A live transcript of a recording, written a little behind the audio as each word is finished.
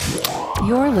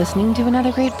You're listening to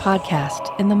another great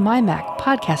podcast in the MyMac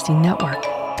Podcasting Network.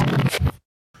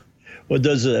 Well,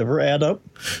 does it ever add up?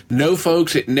 No,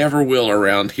 folks, it never will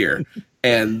around here.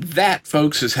 And that,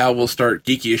 folks, is how we'll start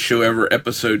Geekiest Show Ever,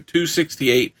 episode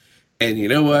 268. And you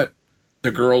know what? The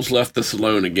girls left us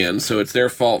alone again, so it's their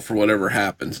fault for whatever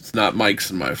happens. It's not Mike's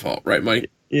and my fault. Right,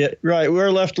 Mike? Yeah, right. We're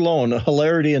left alone.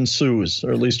 Hilarity ensues,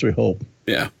 or at least we hope.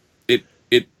 Yeah.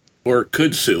 Or it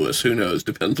could sue us. Who knows?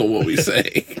 Depends on what we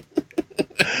say.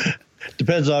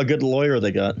 Depends on how good a lawyer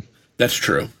they got. That's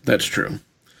true.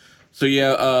 So,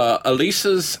 yeah,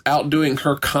 Elisa's out doing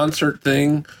her concert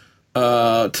thing.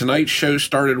 Tonight's show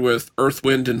started with Earth,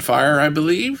 Wind, and Fire, I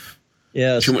believe.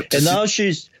 Yes. Now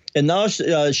she's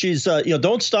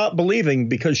don't stop believing,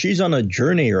 because she's on a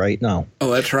journey right now. Oh,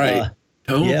 that's right.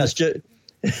 Yes.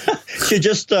 She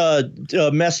just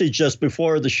messaged us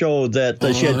before the show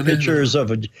that she had pictures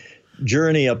of a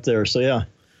journey up there. So, yeah.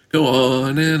 Go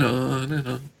on and on and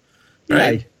on.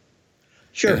 Right?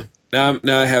 Sure. Yeah.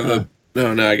 Now I have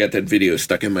now I got that video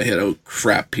stuck in my head. Oh,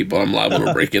 crap, people. I'm liable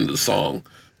to break into the song.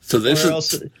 So that's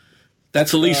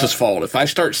Elisa's fault. If I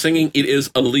start singing, it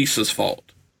is Elisa's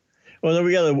fault. Well, then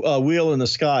we got a wheel in the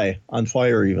sky on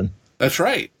fire even. That's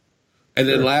right. And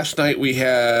then last night we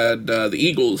had the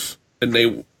Eagles. And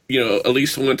they,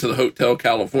 Elisa went to the Hotel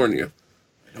California.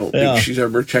 I don't think she's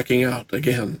ever checking out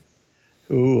again.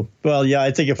 Ooh. Well, yeah,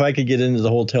 I think if I could get into the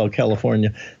Hotel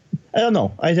California, I don't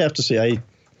know. I'd have to see. I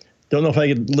don't know if I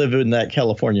could live in that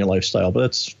California lifestyle,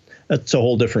 but that's a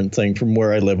whole different thing from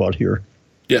where I live out here.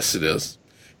 Yes, it is.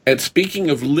 And speaking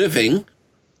of living,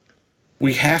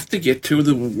 we have to get to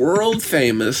the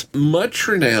world-famous,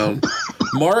 much-renowned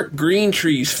Mark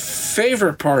Greentree's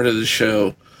favorite part of the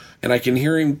show, and I can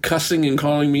hear him cussing and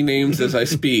calling me names as I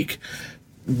speak,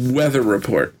 weather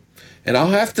report. And I'll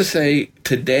have to say,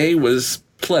 today was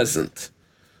pleasant.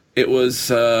 It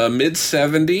was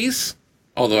mid-70s,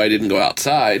 although I didn't go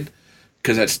outside,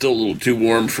 because that's still a little too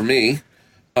warm for me.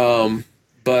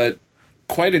 But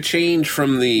quite a change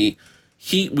from the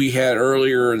heat we had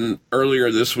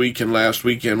earlier this week and last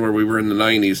weekend, where we were in the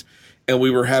 90s. And we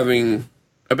were having,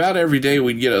 about every day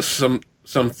we'd get some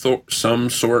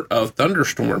sort of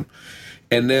thunderstorm.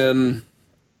 And then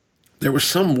there was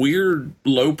some weird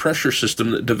low pressure system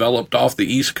that developed off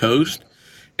the East Coast,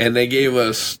 and they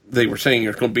were saying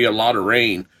there's going to be a lot of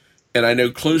rain. And I know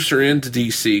closer into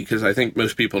DC, because I think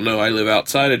most people know I live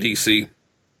outside of DC,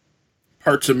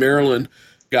 parts of Maryland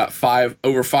got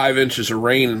over 5 inches of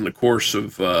rain in the course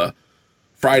of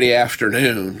Friday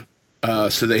afternoon.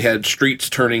 So they had streets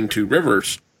turning to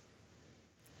rivers.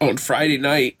 On Friday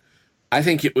night, I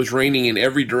think it was raining in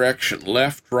every direction,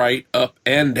 left, right, up,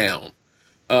 and down.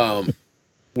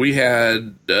 We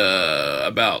had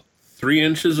about 3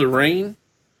 inches of rain,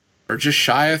 or just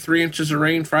shy of 3 inches of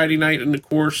rain Friday night in the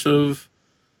course of,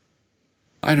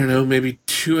 I don't know, maybe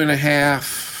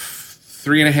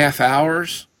 3.5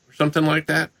 hours, or something like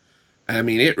that. I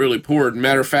mean, it really poured.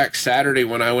 Matter of fact, Saturday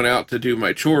when I went out to do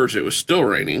my chores, it was still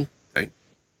raining. Thank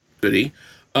goody.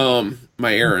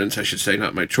 My errands, I should say,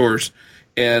 not my chores.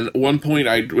 And at one point,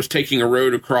 I was taking a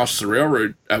road across the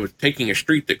railroad. I was taking a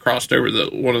street that crossed over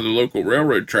one of the local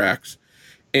railroad tracks.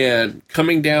 And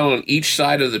coming down on each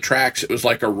side of the tracks, it was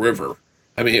like a river.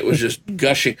 I mean, it was just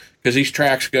gushing, because these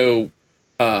tracks go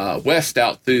west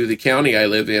out through the county I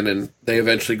live in, and they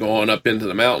eventually go on up into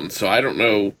the mountains. So I don't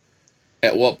know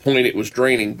at what point it was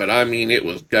draining, but I mean, it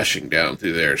was gushing down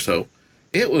through there. So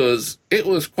it was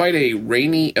quite a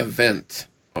rainy event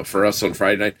for us on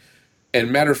Friday night. And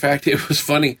matter of fact, it was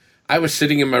funny. I was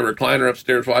sitting in my recliner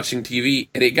upstairs watching TV,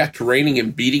 and it got to raining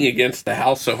and beating against the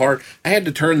house so hard, I had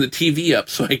to turn the TV up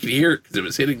so I could hear it, because it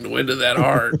was hitting the window that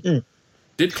hard.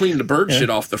 Did clean the bird shit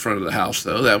off the front of the house,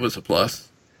 though. That was a plus.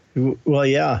 Well,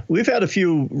 yeah. We've had a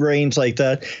few rains like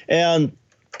that. And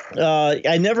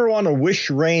I never want to wish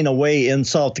rain away in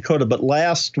South Dakota, but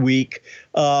last week,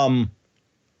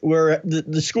 where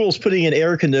the school's putting in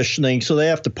air conditioning, so they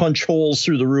have to punch holes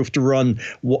through the roof to run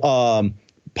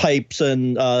pipes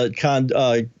and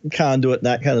conduit and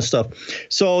that kind of stuff.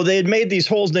 So they had made these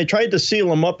holes, and they tried to seal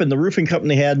them up, and the roofing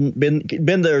company hadn't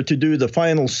been there to do the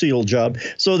final seal job.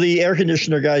 So the air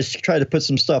conditioner guys tried to put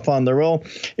some stuff on there. Well,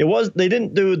 they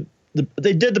did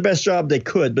the best job they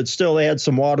could, but still they had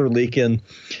some water leak in.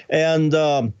 And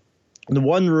the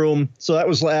one room, so that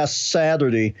was last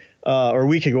Saturday, or a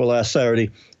week ago last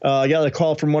Saturday. I got a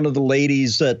call from one of the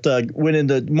ladies that went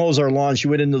into mows our lawn. She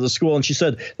went into the school and she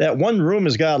said that one room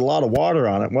has got a lot of water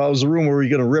on it. Well, it was the room where we were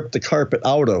going to rip the carpet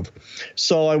out of.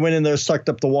 So I went in there, sucked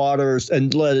up the water,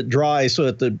 and let it dry so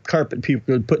that the carpet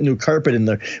people could put new carpet in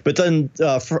there. But then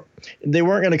they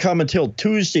weren't going to come until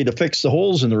Tuesday to fix the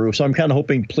holes in the roof. So I'm kind of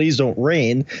hoping please don't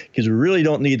rain, because we really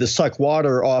don't need to suck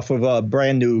water off of a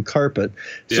brand new carpet.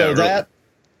 Yeah, so really.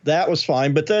 That was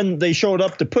fine. But then they showed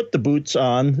up to put the boots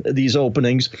on these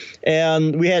openings,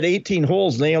 and we had 18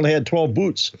 holes, and they only had 12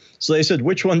 boots. So they said,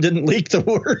 which one didn't leak the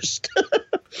worst?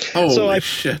 Holy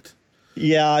shit.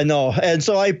 Yeah, I know. And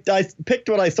so I picked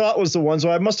what I thought was the one,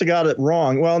 so I must have got it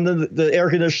wrong. Well, and then the air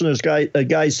conditioner's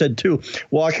guy said, too,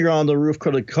 walking around the roof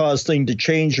could have caused things to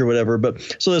change or whatever.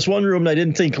 But so this one room I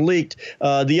didn't think leaked.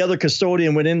 The other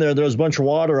custodian went in there. There was a bunch of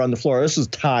water on the floor. This is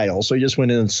tile, so he just went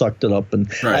in and sucked it up.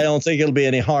 And right. I don't think it'll be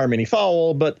any harm, any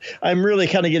foul. But I'm really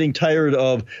kind of getting tired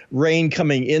of rain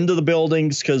coming into the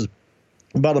buildings, because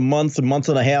about a month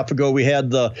and a half ago, we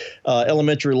had the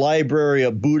elementary library,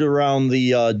 a boot around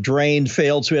the drain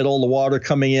failed, so we had all the water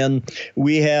coming in.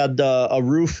 We had a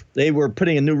roof. They were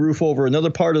putting a new roof over another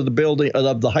part of the building,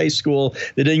 of the high school.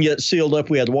 They didn't get sealed up.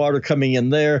 We had water coming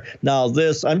in there. Now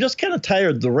this, I'm just kind of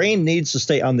tired. The rain needs to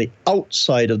stay on the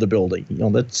outside of the building. You know,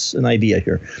 that's an idea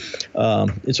here.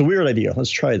 It's a weird idea.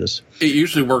 Let's try this. It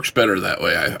usually works better that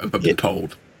way, I've been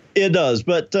told. It does,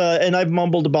 but and I've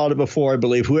mumbled about it before, I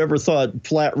believe. Whoever thought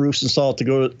flat roofs in South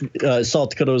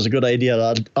Dakota was a good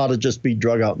idea ought to just be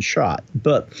drug out and shot.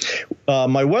 But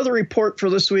my weather report for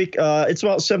this week, it's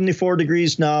about 74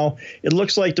 degrees now. It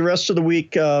looks like the rest of the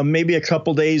week, maybe a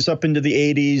couple days up into the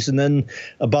 80s, and then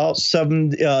about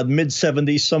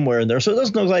mid-70s somewhere in there. So it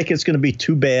doesn't look like it's going to be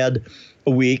too bad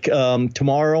a week.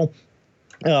 Tomorrow,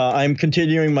 I'm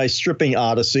continuing my stripping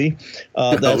odyssey.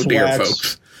 That's dear, wax.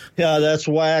 folks. Yeah, that's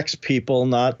wax, people,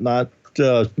 not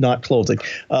clothing.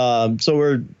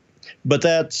 But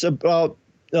that's about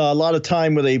a lot of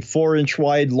time with a 4-inch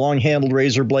wide, long-handled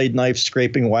razor blade knife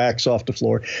scraping wax off the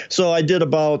floor. So I did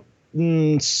about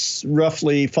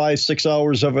roughly 5-6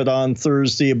 hours of it on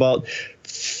Thursday, about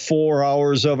 4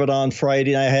 hours of it on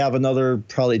Friday. And I have another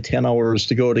probably 10 hours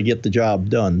to go to get the job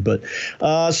done. But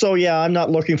so, yeah, I'm not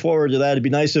looking forward to that. It'd be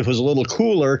nice if it was a little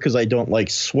cooler, because I don't like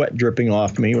sweat dripping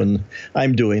off me when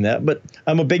I'm doing that. But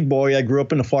I'm a big boy. I grew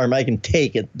up in a farm. I can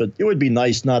take it. But it would be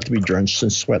nice not to be drenched in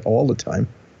sweat all the time.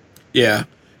 Yeah.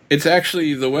 It's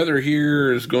actually, the weather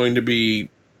here is going to be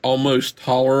almost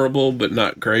tolerable, but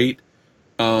not great.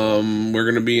 We're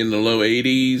going to be in the low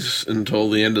 80s until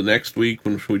the end of next week,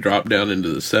 when we drop down into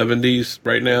the 70s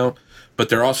right now. But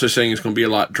they're also saying it's going to be a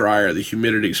lot drier. The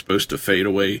humidity is supposed to fade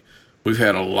away. We've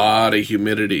had a lot of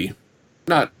humidity,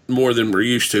 not more than we're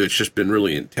used to. It's just been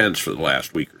really intense for the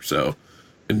last week or so,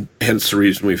 and hence the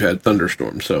reason we've had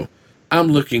thunderstorms. So I'm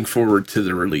looking forward to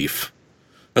the relief,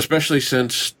 especially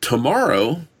since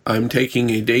tomorrow I'm taking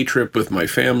a day trip with my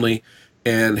family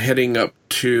and heading up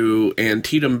to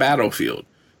Antietam Battlefield.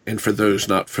 And for those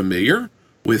not familiar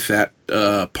with that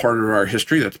part of our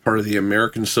history, that's part of the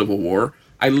American Civil War.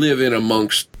 I live in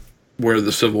amongst where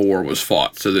the Civil War was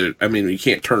fought. So that, I mean, you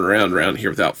can't turn around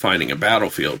here without finding a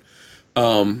battlefield.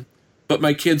 But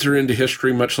my kids are into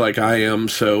history much like I am.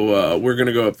 So we're going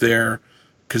to go up there,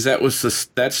 because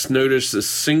that's noticed the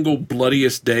single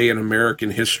bloodiest day in American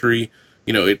history.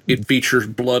 You know, it features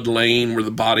Blood Lane, where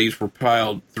the bodies were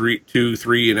piled 2,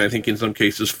 3, and I think in some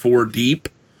cases 4 deep.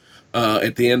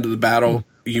 At the end of the battle,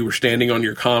 you were standing on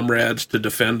your comrades to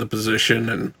defend the position,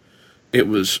 and it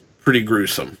was pretty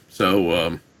gruesome.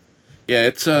 So, yeah,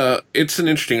 it's an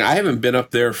interesting. I haven't been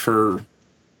up there for,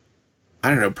 I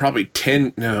don't know, probably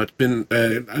 10. No,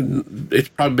 it's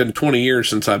probably been 20 years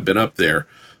since I've been up there.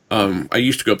 I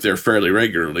used to go up there fairly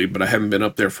regularly, but I haven't been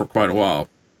up there for quite a while.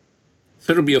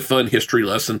 So it'll be a fun history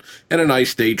lesson and a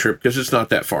nice day trip, because it's not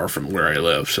that far from where I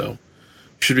live. So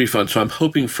it should be fun. So I'm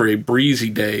hoping for a breezy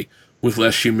day with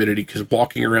less humidity, because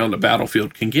walking around the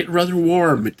battlefield can get rather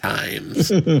warm at times.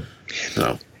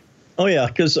 So. Oh, yeah,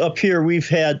 because up here we've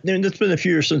had, and it's been a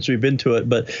few years since we've been to it,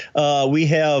 but we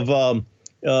have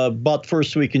about the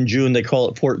first week in June, they call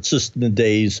it Fort Sisseton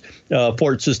Days.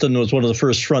 Fort Sisseton was one of the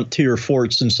first frontier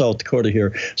forts in South Dakota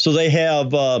here. So they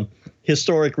have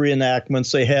historic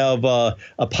reenactments. They have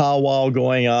a powwow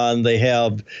going on. They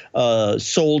have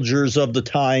soldiers of the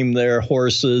time there,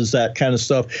 horses, that kind of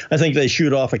stuff. I think they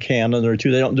shoot off a cannon or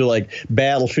two. They don't do like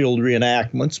battlefield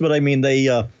reenactments, but I mean, they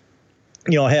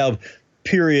have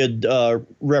period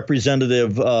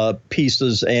representative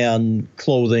pieces and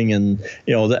clothing and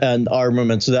and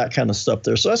armaments, that kind of stuff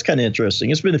there. So that's kind of interesting.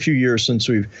 It's been a few years since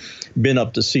we've been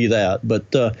up to see that, but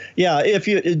if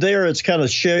you there, it's kind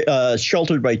of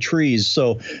sheltered by trees.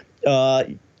 So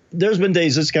there's been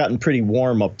days it's gotten pretty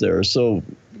warm up there. So.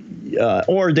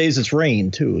 Or days it's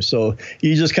rained too. So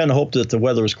you just kind of hope that the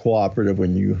weather is cooperative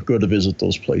when you go to visit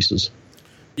those places.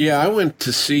 Yeah, I went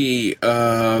to see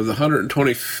the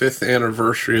 125th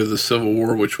anniversary of the Civil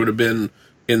War, which would have been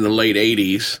in the late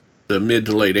 80s, the mid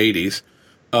to late 80s.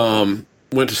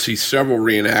 Went to see several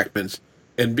reenactments,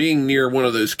 and being near one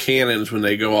of those cannons when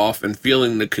they go off and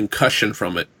feeling the concussion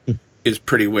from it is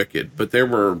pretty wicked. But there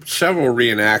were several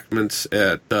reenactments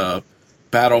at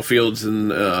battlefields in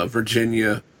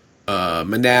Virginia,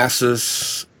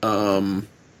 Manassas, trying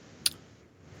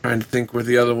to think where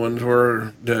the other ones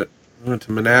were that went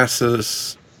to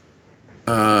Manassas.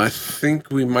 I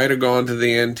think we might have gone to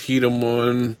the Antietam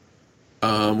one.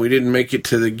 We didn't make it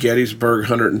to the Gettysburg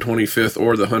 125th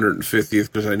or the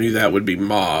 150th because I knew that would be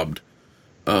mobbed.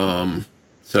 But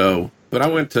I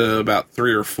went to about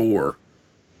 3 or 4.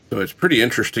 So it's pretty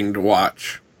interesting to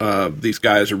watch. These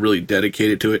guys are really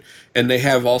dedicated to it. And they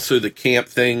have also the camp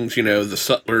things, the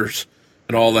sutlers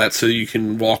and all that, so you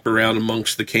can walk around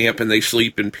amongst the camp, and they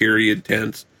sleep in period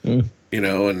tents, and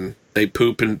they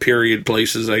poop in period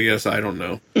places, I guess. I don't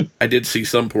know. I did see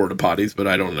some porta potties, but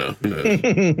I don't know. Who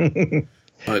knows?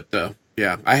 But,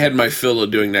 yeah, I had my fill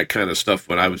of doing that kind of stuff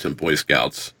when I was in Boy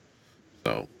Scouts.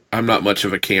 So I'm not much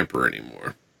of a camper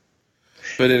anymore.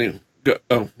 But anyway,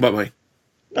 bye-bye.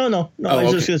 No. I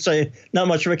was just going to say, not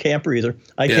much of a camper either.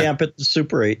 I camp at the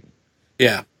Super 8.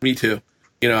 Yeah, me too.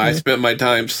 I spent my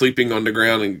time sleeping on the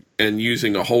ground and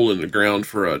using a hole in the ground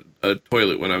for a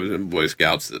toilet when I was in Boy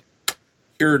Scouts that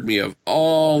cured me of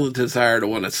all the desire to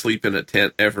want to sleep in a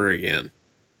tent ever again.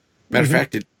 Matter of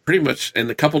fact, it pretty much, and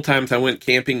a couple times I went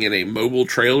camping in a mobile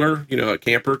trailer, a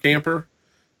camper.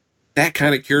 That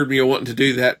kind of cured me of wanting to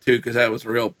do that too, because that was a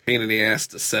real pain in the ass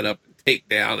to set up and take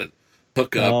down and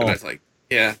hook up. And I was like,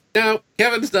 yeah, no,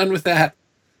 Kevin's done with that.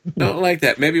 Don't like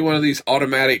that. Maybe one of these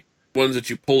automatic ones that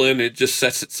you pull in, it just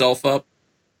sets itself up.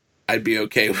 I'd be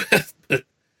okay with. But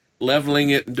leveling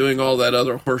it and doing all that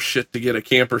other horse shit to get a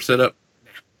camper set up,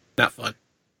 not fun.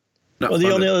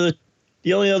 The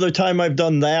only other time I've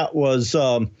done that was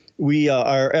we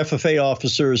our FFA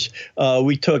officers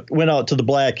went out to the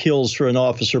Black Hills for an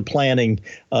officer planning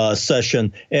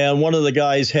session, and one of the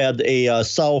guys had a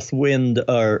Southwind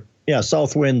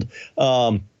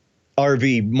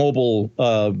RV mobile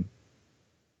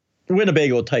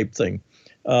Winnebago type thing.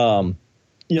 Motorhome,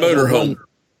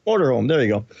 there you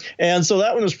go. And so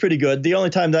that one was pretty good. The only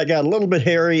time that got a little bit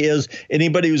hairy is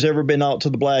anybody who's ever been out to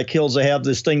the Black Hills, they have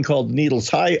this thing called Needles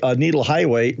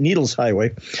Highway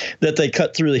that they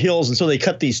cut through the hills, and so they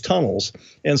cut these tunnels.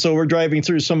 And so we're driving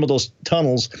through some of those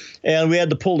tunnels, and we had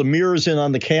to pull the mirrors in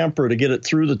on the camper to get it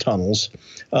through the tunnels.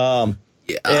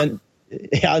 And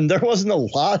there wasn't a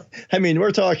lot. I mean,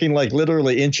 we're talking like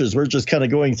literally inches. We're just kind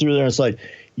of going through there. And it's like,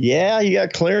 yeah, you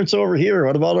got clearance over here.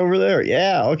 What about over there?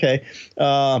 Yeah, okay.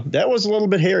 That was a little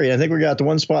bit hairy. I think we got to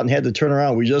one spot and had to turn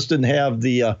around. We just didn't have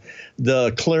the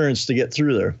clearance to get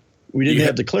through there. We didn't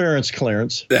have the clearance.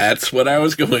 That's what I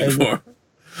was going for.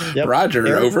 Yep.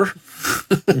 Roger, over.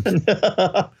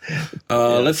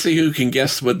 Let's see who can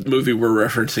guess what movie we're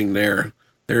referencing there.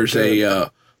 There's a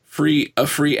free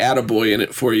attaboy in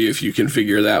it for you if you can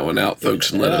figure that one out,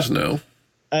 folks, and let us know.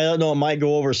 I don't know. It might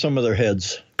go over some of their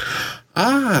heads.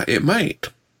 It might.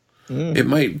 It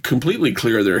might completely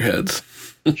clear their heads.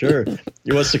 Sure.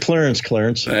 What's the clearance?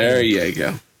 There you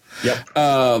go. Yep.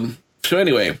 So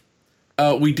anyway,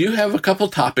 we do have a couple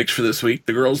topics for this week.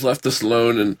 The girls left us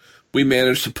alone, and we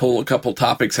managed to pull a couple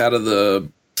topics out of the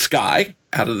sky,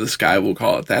 we'll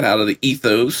call it that, out of the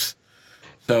ethos.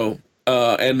 So,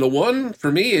 and the one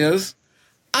for me is,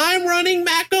 I'm running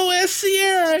Mac OS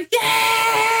Sierra. Yay!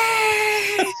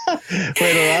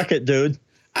 Way to rock it, dude.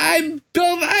 I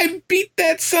beat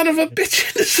that son of a bitch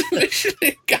into submission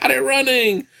and got it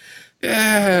running.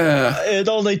 Yeah. It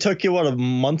only took you, a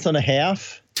month and a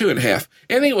half? 2.5.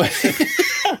 Anyway.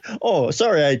 Oh,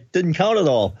 sorry, I didn't count it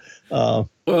all. Well,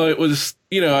 it was,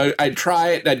 I'd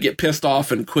try it, I'd get pissed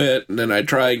off and quit, and then I'd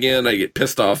try again, I'd get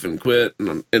pissed off and quit,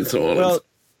 and so on. Well,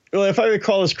 if I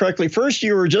recall this correctly, first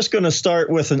you were just going to start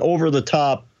with an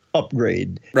over-the-top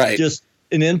upgrade. Right. Just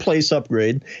an in-place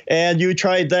upgrade. And you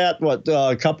tried that,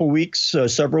 a couple weeks,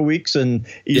 several weeks, and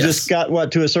you just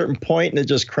got, to a certain point, and it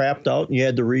just crapped out, and you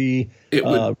had to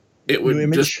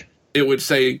it would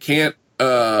say can't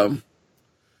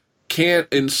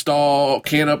install,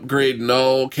 can't upgrade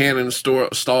null, can't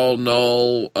install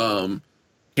null,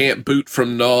 can't boot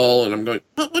from null. And I'm going,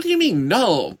 what do you mean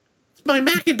null? It's my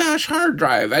Macintosh hard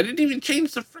drive. I didn't even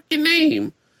change the freaking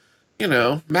name. You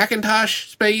know, Macintosh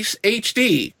space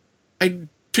HD. I'm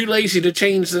too lazy to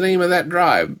change the name of that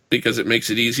drive because it makes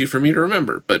it easy for me to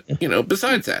remember. But, you know,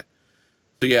 besides that.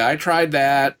 So, yeah, I tried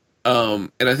that.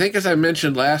 And I think, as I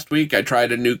mentioned last week, I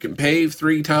tried a nuke and pave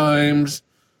 3 times.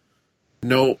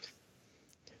 Nope.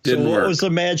 Didn't work. What was the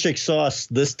magic sauce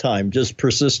this time? Just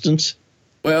persistence?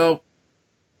 Well,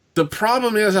 the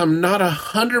problem is I'm not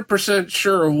 100%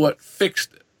 sure of what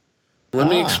fixed it. Let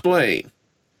me explain.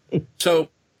 So,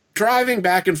 driving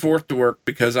back and forth to work,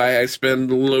 because I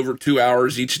spend a little over 2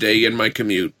 hours each day in my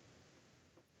commute.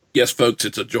 Yes, folks,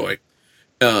 it's a joy.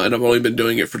 And I've only been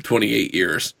doing it for 28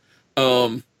 years.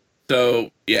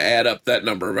 So, yeah, add up that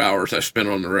number of hours I spent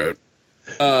on the road.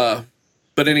 And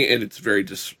it's very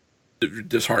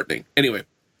disheartening. Anyway,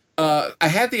 I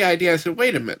had the idea. I said,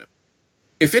 wait a minute.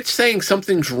 If it's saying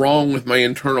something's wrong with my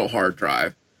internal hard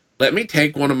drive, let me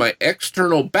take one of my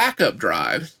external backup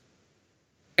drives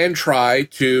and try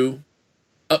to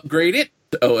upgrade it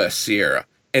to OS Sierra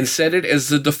and set it as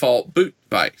the default boot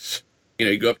device. You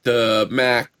know, you go up to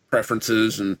Mac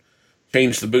preferences and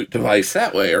change the boot device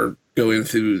that way, or go in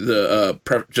through the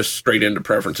just straight into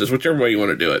preferences, whichever way you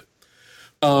want to do it.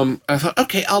 I thought,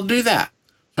 okay, I'll do that.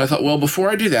 So I thought, well, before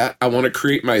I do that, I want to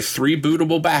create my 3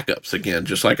 bootable backups again,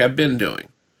 just like I've been doing.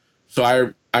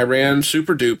 So I ran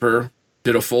Super Duper,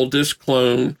 did a full disk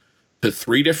clone to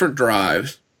 3 different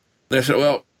drives. And I said,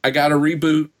 well, I got to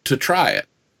reboot to try it,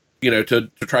 you know, to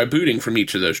try booting from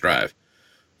each of those drives.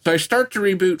 So I start to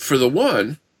reboot for the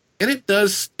one, and it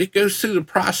goes through the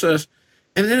process,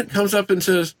 and then it comes up and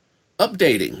says,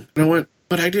 updating. And I went,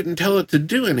 but I didn't tell it to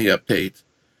do any updates.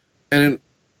 And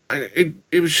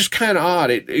it was just kind of odd.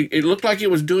 It looked like it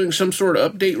was doing some sort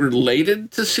of update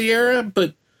related to Sierra,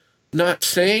 but not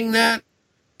saying that.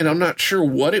 And I'm not sure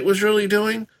what it was really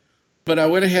doing. But I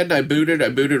went ahead and I booted. I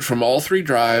booted from all 3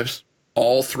 drives.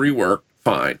 All 3 worked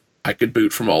fine. I could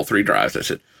boot from all 3 drives. I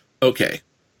said, okay,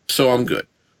 so I'm good.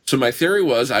 So my theory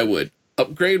was I would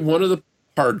upgrade one of the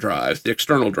hard drives, the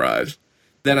external drives.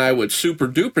 Then I would Super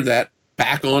Duper that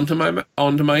back onto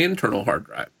my internal hard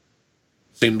drive.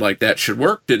 Seemed like that should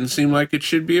work. Didn't seem like it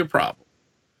should be a problem.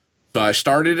 So I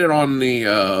started it on the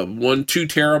 2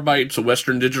 terabytes, a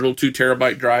Western Digital 2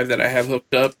 terabyte drive that I have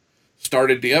hooked up.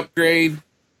 Started the upgrade.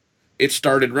 It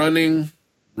started running,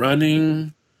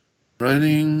 and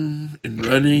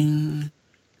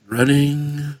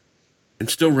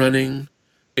still running.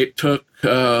 It took,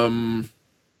 I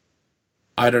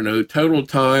don't know, total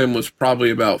time was probably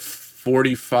about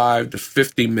 45 to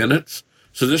 50 minutes.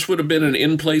 So this would have been an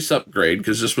in-place upgrade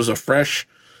because this was a fresh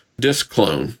disk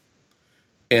clone.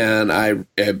 And I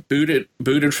booted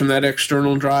from that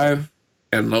external drive,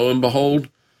 and lo and behold,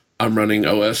 I'm running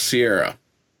OS Sierra.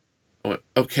 I went,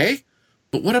 okay,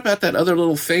 but what about that other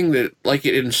little thing that, like,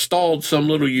 it installed some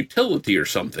little utility or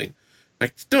something? I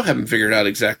still haven't figured out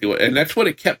exactly what, and that's what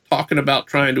it kept talking about,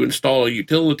 trying to install a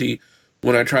utility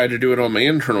when I tried to do it on my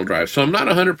internal drive. So I'm not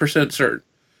 100% certain.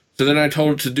 So then I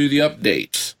told it to do the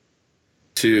updates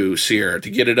to Sierra to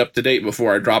get it up to date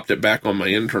before I dropped it back on my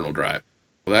internal drive.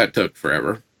 Well, that took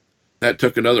forever. That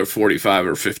took another 45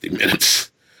 or 50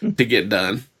 minutes to get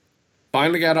done.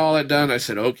 Finally got all that done. I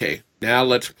said, okay, now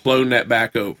let's clone that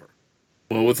back over.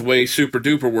 Well, with the way Super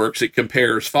Duper works, it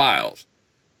compares files.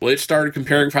 Well, it started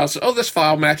comparing files. Oh, this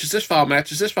file matches, this file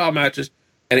matches, this file matches.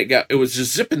 And it was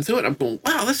just zipping through it. I'm going,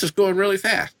 wow, this is going really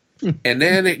fast. And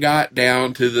then it got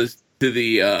down to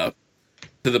the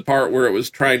part where it was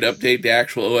trying to update the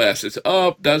actual OS. It's,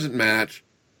 doesn't match.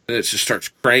 And it just starts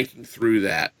cranking through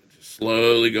that. Just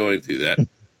slowly going through that.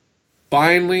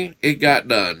 Finally, it got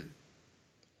done.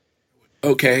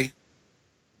 Okay.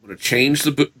 I'm going to change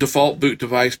the default boot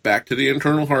device back to the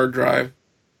internal hard drive.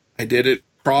 I did it.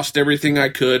 Crossed everything I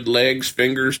could. Legs,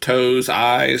 fingers, toes,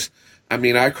 eyes. I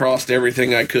mean, I crossed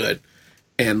everything I could.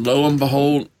 And lo and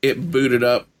behold, it booted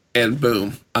up. And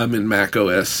boom, I'm in Mac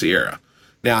OS Sierra.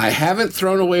 Now, I haven't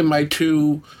thrown away my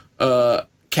 2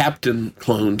 Captain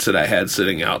clones that I had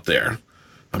sitting out there.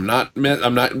 I'm not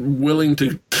willing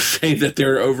to say that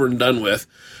they're over and done with,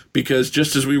 because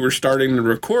just as we were starting the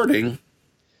recording,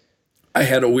 I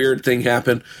had a weird thing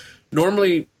happen.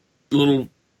 Normally, little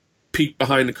peek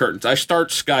behind the curtains. I start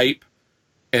Skype,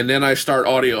 and then I start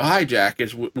Audio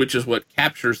Hijack, which is what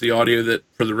captures the audio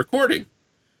for the recording.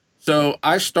 So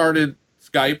I started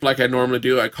Skype like I normally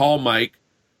do. I call Mike.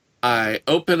 I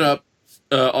open up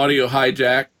Audio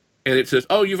Hijack, and it says,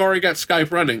 oh, you've already got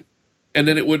Skype running. And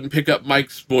then it wouldn't pick up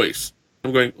Mike's voice.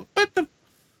 I'm going, what the?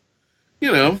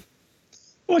 You know.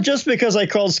 Well, just because I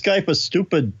called Skype a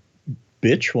stupid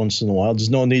bitch once in a while. There's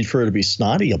no need for her to be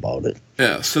snotty about it.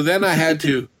 Yeah, so then I had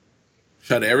to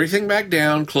shut everything back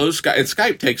down, close Skype. And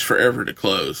Skype takes forever to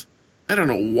close. I don't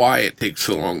know why it takes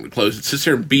so long to close. It sits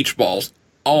there in beach balls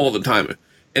all the time.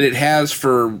 And it has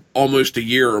for almost a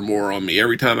year or more on me.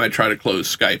 Every time I try to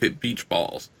close Skype, it beach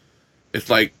balls. It's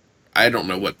like, I don't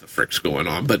know what the frick's going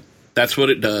on, but that's what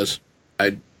it does.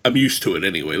 I'm used to it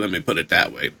anyway, let me put it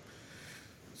that way.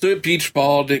 So it beach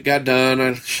balled, it got done.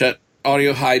 I shut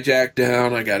Audio Hijack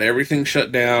down. I got everything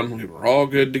shut down. We were all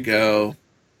good to go.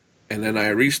 And then I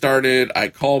restarted. I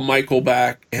called Michael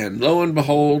back, and lo and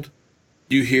behold,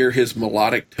 you hear his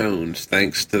melodic tones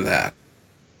thanks to that.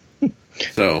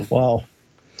 So wow.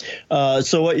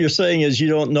 So what you're saying is you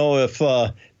don't know if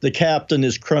the captain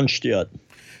is crunched yet.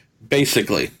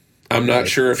 Basically. I'm not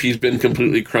sure if he's been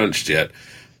completely crunched yet.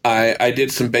 I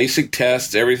did some basic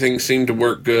tests. Everything seemed to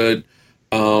work good.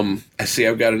 I see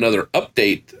I've got another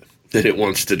update that it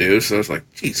wants to do. So I was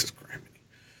like, Jesus Christ.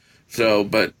 So,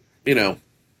 but, you know,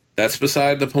 that's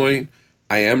beside the point.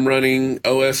 I am running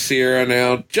OS Sierra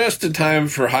now, just in time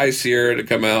for High Sierra to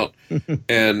come out.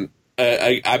 And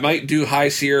I might do High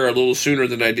Sierra a little sooner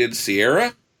than I did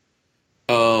Sierra.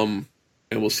 And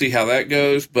we'll see how that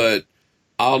goes. But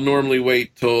I'll normally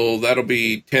wait till that'll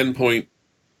be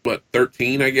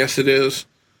 10.13, I guess it is.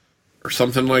 Or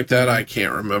something like that. I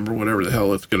can't remember, whatever the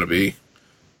hell it's going to be.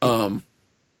 I'll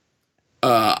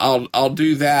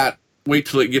do that. Wait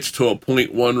till it gets to a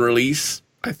 0.1 release,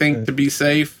 I think, to be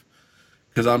safe.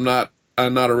 Because I'm not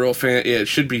a real fan. Yeah, it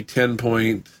should be 10.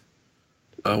 13.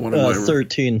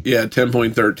 Yeah,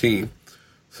 10.13.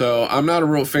 So I'm not a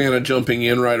real fan of jumping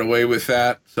in right away with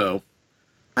that. So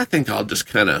I think I'll just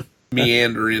kind of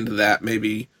meander into that.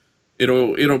 Maybe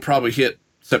it'll probably hit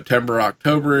September,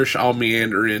 October-ish. I'll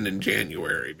meander in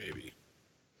January, maybe.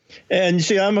 And you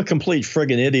see, I'm a complete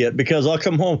friggin' idiot because I'll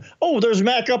come home. Oh, there's a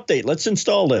Mac update. Let's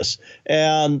install this.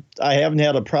 And I haven't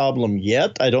had a problem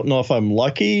yet. I don't know if I'm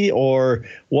lucky or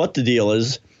what the deal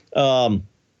is. And,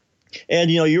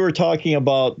 you know, you were talking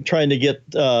about trying to get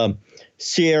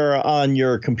Sierra on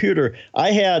your computer.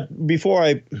 I had, before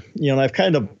I've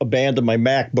kind of abandoned my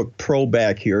MacBook Pro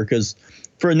back here because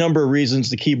for a number of reasons,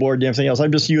 the keyboard and everything else.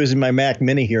 I'm just using my Mac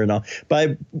Mini here now. But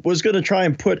I was going to try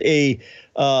and put a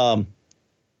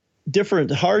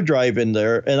different hard drive in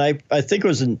there, and I think it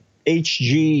was an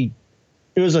HG.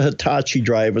 It was a Hitachi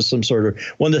drive of some sort, of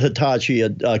one that Hitachi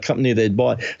company they'd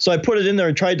bought. So I put it in there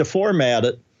and tried to format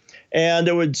it, and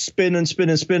it would spin and spin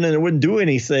and spin, and it wouldn't do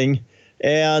anything,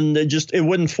 and it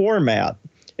wouldn't format.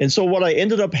 And so what I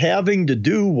ended up having to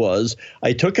do was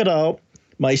I took it out.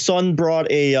 My son brought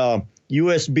a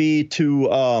USB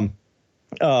to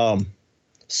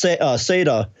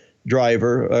SATA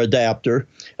driver adapter.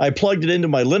 I plugged it into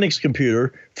my Linux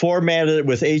computer, formatted it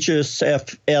with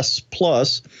HSFS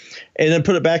Plus, and then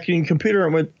put it back in the computer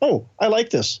and went, oh, I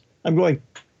like this. I'm going,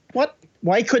 what?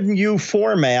 Why couldn't you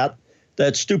format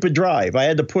that stupid drive? I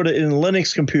had to put it in a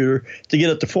Linux computer to get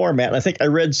it to format. And I think I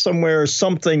read somewhere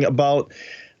something about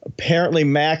apparently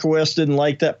Mac OS didn't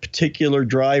like that particular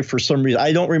drive for some reason.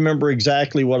 I don't remember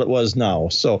exactly what it was now.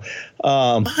 So,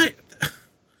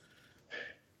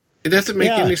 it doesn't make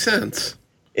any sense.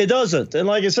 It doesn't. And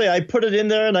like I say, I put it in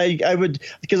there and I would,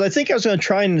 because I think I was going to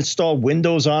try and install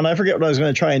Windows on. I forget what I was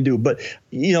going to try and do. But,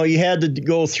 you know, you had to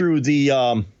go through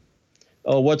the,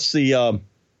 what do you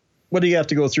have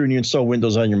to go through when you install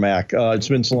Windows on your Mac? It's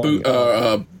been so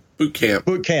long. Boot camp.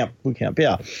 Boot camp,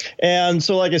 yeah. And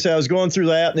so, like I said, I was going through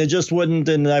that and it just wouldn't.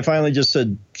 And I finally just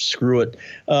said, screw it.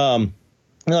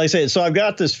 And like I say, so I've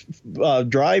got this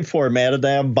drive formatted.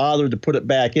 I haven't bothered to put it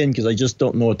back in because I just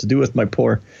don't know what to do with my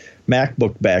poor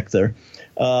MacBook back there.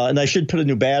 And I should put a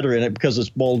new battery in it because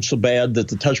it's bulged so bad that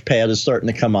the touchpad is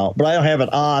starting to come out. But I don't have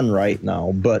it on right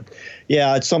now. But,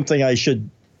 yeah, it's something I should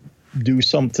do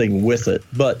something with it.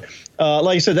 But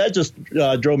like I said, that just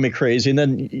drove me crazy. And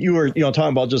then you were, talking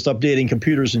about just updating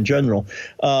computers in general.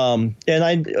 And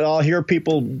I'll hear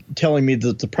people telling me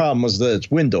that the problem was that it's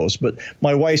Windows, but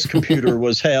my wife's computer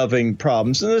was having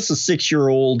problems. And this is a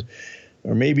 6-year-old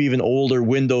or maybe even older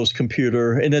Windows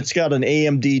computer, and it's got an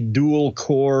AMD dual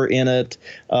core in it.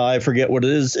 I forget what it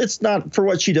is. It's not, for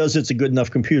what she does, it's a good enough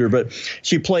computer, but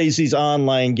she plays these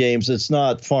online games. It's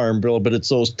not Farmville, but it's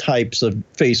those types of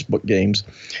Facebook games.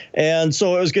 And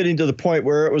so it was getting to the point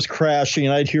where it was crashing,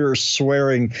 and I'd hear her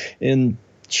swearing, and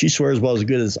she swears about as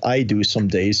good as I do some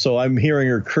days. So I'm hearing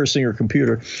her cursing her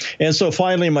computer. And so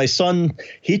finally my son,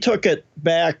 he took it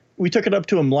back. We took it up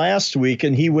to him last week,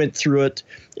 and he went through it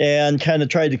and kind of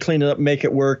tried to clean it up, make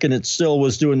it work, and it still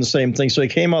was doing the same thing. So he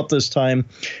came out this time.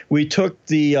 We took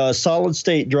the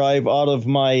solid-state drive out of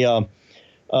my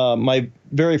my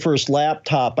very first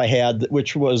laptop I had,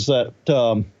 which was that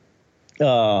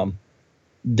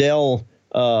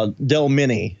Dell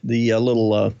Mini, the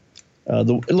little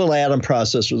Atom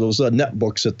processor, those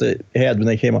netbooks that they had when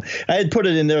they came out. I had put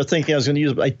it in there thinking I was going to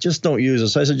use it, but I just don't use it.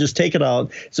 So I said, just take it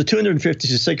out. It's a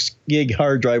 256 gig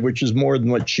hard drive, which is more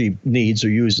than what she needs or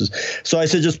uses. So I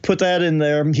said, just put that in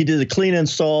there. He did a clean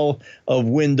install of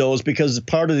Windows because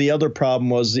part of the other problem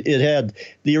was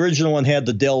the original one had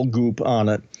the Dell Goop on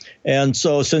it. And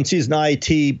so since he's an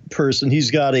IT person, he's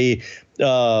got a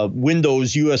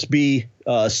Windows USB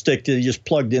stick that he just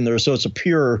plugged in there. So it's a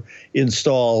pure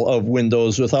install of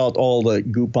Windows without all the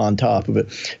goop on top of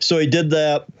it. So he did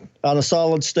that on a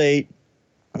solid state.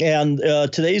 And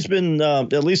today's been,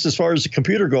 at least as far as the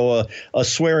computer go, a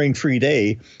swearing-free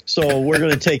day. So we're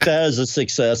going to take that as a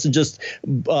success and just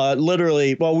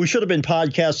literally, well, we should have been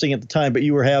podcasting at the time, but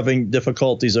you were having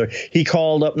difficulties. Or he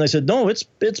called up and I said, no, it's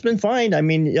been fine. I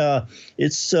mean, there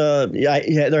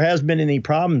hasn't been any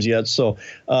problems yet. So,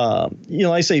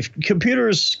 I say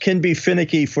computers can be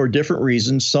finicky for different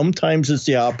reasons. Sometimes it's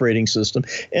the operating system.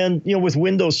 And, with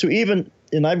Windows too,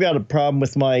 and I've got a problem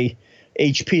with my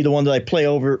HP, the one that I play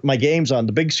over my games on,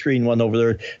 the big screen one over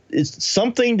there. It's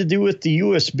something to do with the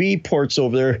USB ports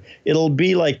over there. It'll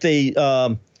be like they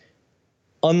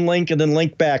unlink and then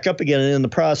link back up again. And in the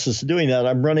process of doing that,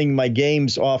 I'm running my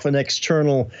games off an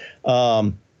external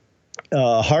hard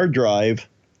drive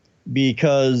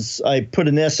because I put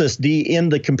an SSD in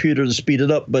the computer to speed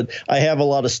it up. But I have a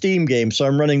lot of Steam games, so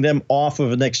I'm running them off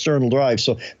of an external drive.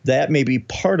 So that may be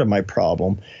part of my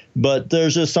problem. But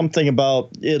there's just something about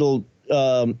it'll.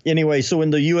 Anyway, so when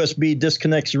the USB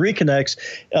disconnects and reconnects,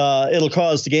 it'll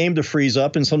cause the game to freeze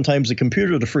up and sometimes the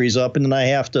computer to freeze up, and then I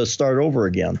have to start over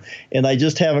again. And I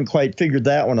just haven't quite figured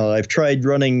that one out. I've tried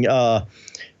running, driver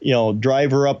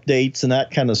updates and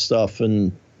that kind of stuff,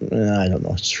 and I don't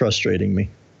know. It's frustrating me.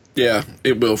 Yeah,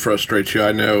 it will frustrate you.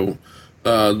 I know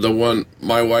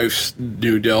my wife's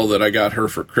new Dell that I got her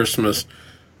for Christmas,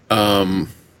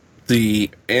 the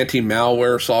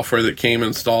anti-malware software that came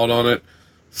installed on it,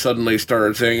 suddenly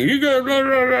started saying, you got blah,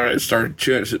 blah, blah. It started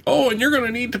chewing. It said, and you're going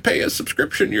to need to pay a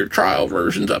subscription. Your trial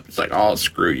version's up. It's like, oh,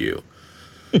 screw you.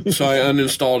 So I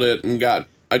uninstalled it and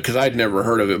because I'd never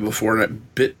heard of it before,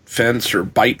 BitFence or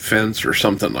ByteFence or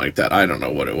something like that. I don't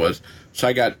know what it was. So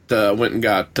I went and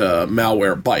got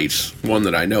Malware Bytes, one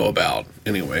that I know about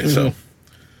anyway. Mm-hmm. So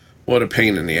what a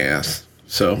pain in the ass.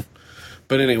 So,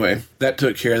 but anyway, that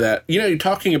took care of that. You're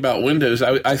talking about Windows.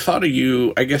 I thought of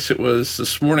you, I guess it was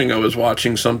this morning I was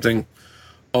watching something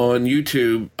on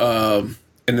YouTube,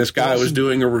 and this guy was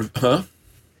doing It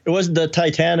wasn't the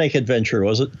Titanic adventure,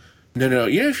 was it? No.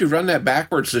 If you run that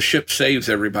backwards, the ship saves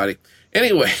everybody.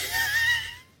 Anyway,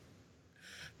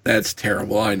 that's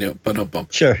terrible, I know,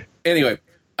 but Sure. Anyway,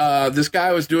 this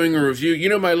guy was doing a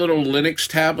review. My little Linux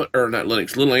tablet, or not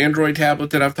Linux, little Android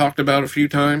tablet that I've talked about a few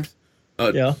times?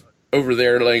 Yeah. Over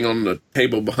there laying on the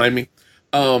table behind me.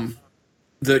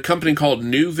 The company called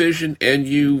Nuvision,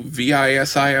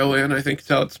 Nuvision, I think is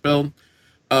how it's spelled.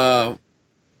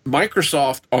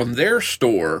 Microsoft on their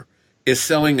store is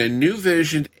selling a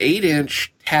Nuvision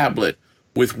 8-inch tablet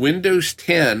with Windows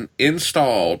 10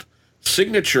 installed,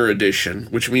 Signature Edition,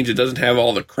 which means it doesn't have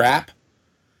all the crap,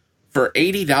 for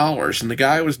 $80. And the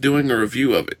guy was doing a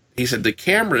review of it. He said the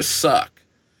cameras suck,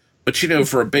 but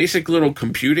for a basic little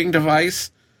computing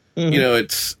device, mm-hmm.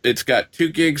 It's got 2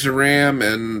 gigs of RAM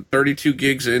and 32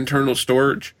 gigs of internal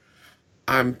storage.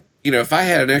 If I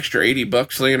had an extra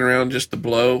 $80 laying around just to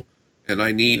blow, and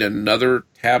I need another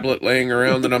tablet laying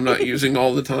around that I'm not using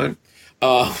all the time,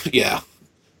 yeah,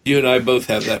 you and I both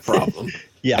have that problem.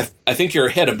 Yeah, I think you're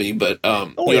ahead of me, but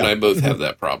and I both have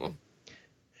that problem.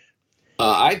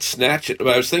 I'd snatch it. But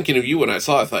I was thinking of you when I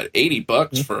saw it. I thought $80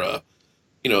 mm-hmm. for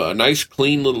a nice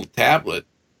clean little tablet.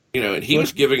 And he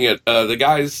was giving it, the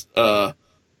guy's, I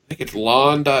think it's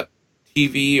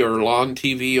Lon.TV or Lon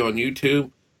TV on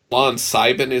YouTube. Lon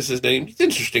Seiben is his name. He's an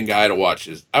interesting guy to watch.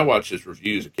 I watch his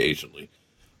reviews occasionally.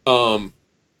 But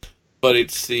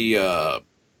it's he got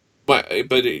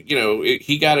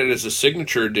it as a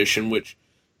Signature Edition, which,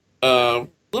 a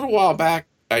little while back,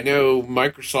 I know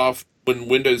Microsoft, when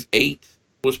Windows 8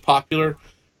 was popular,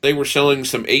 they were selling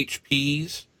some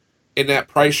HPs in that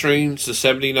price range, the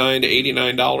 $79 to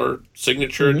 $89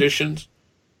 Signature mm-hmm. editions,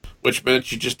 which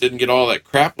meant you just didn't get all that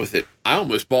crap with it. I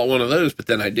almost bought one of those, but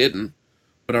then I didn't.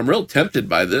 But I'm real tempted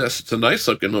by this. It's a nice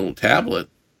looking little tablet.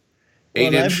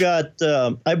 Well, I've got,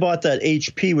 I bought that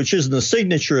HP, which isn't the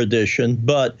Signature Edition,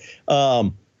 but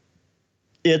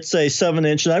it's a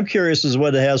 7-inch, and I'm curious as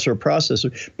what it has for a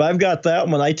processor. But I've got that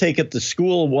one. I take it to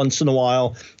school once in a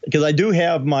while because I do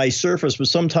have my Surface, but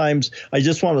sometimes I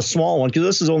just want a small one because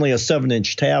this is only a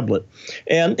 7-inch tablet.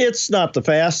 And it's not the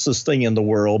fastest thing in the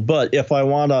world, but if I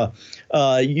want to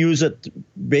use it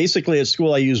basically at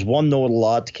school, I use OneNote a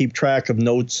lot to keep track of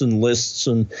notes and lists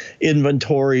and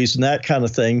inventories and that kind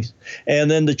of thing.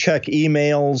 And then to check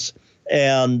emails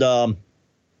and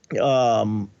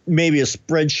maybe a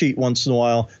spreadsheet once in a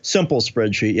while, simple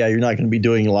spreadsheet. Yeah, you're not going to be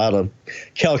doing a lot of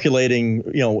calculating,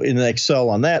 in Excel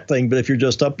on that thing. But if you're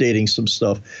just updating some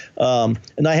stuff,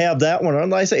 and I have that one,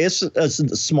 and I say it's a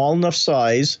small enough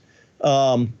size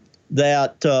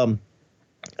that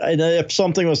and if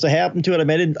something was to happen to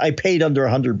it, I paid under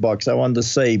 $100. I wanted to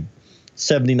say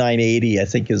 $79.80, I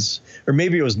think or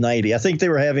maybe it was $90. I think they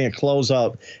were having a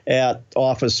closeout at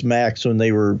Office Max when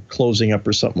they were closing up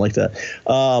or something like that.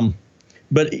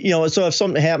 But so if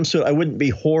something happens to it, I wouldn't be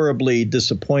horribly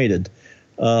disappointed.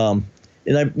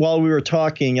 And while we were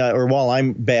talking, or while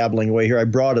I'm babbling away here, I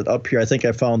brought it up here. I think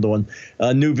I found the one,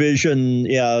 New Vision,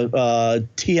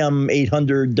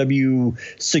 TM800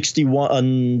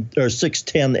 W61 or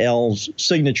 610L's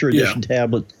signature edition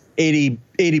tablet,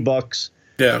 $80.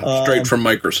 Yeah, straight from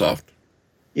Microsoft.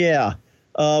 Yeah,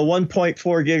 1.4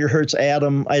 gigahertz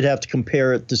Atom. I'd have to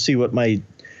compare it to see what my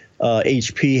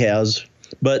HP has,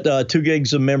 but 2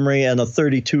 gigs of memory and a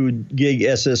 32 gig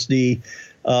SSD.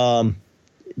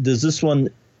 Does this one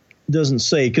doesn't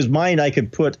say, because mine I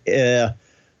could put a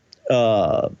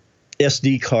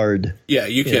SD card. Yeah,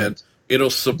 you can. It'll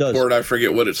support, I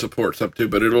forget what it supports up to,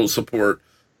 but it'll support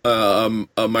a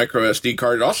micro SD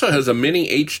card. It also has a mini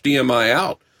HDMI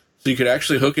out, so you could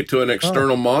actually hook it to an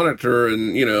external monitor,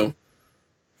 and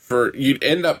you'd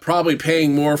end up probably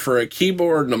paying more for a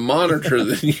keyboard and a monitor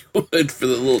than you would for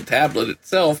the little tablet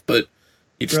itself, but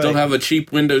you'd still have a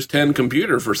cheap Windows 10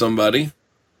 computer for somebody.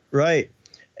 Right.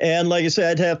 And like I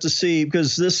said, I'd have to see,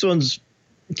 because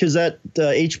that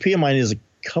HP of mine is a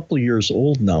couple of years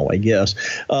old now, I guess.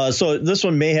 So this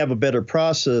one may have a better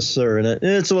processor in it,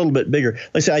 and it's a little bit bigger.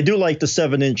 Like I said, I do like the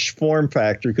 7-inch form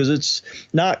factor because it's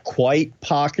not quite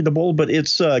pocketable, but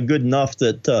it's good enough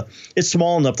that it's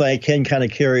small enough that I can kind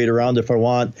of carry it around if I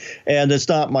want. And it's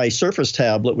not my Surface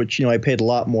tablet, which I paid a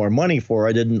lot more money for.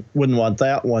 I wouldn't want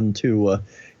that one to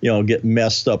get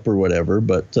messed up or whatever.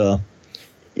 But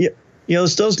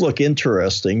this does look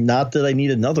interesting. Not that I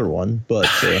need another one, but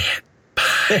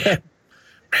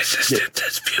resistance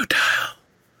is futile.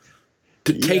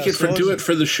 Do it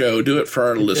for the show. Do it for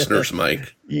our listeners,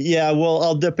 Mike. Yeah, well,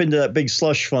 I'll dip into that big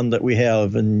slush fund that we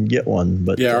have and get one.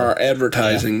 But our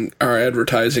advertising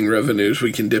revenues,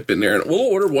 we can dip in there, and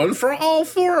we'll order one for all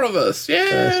 4 of us.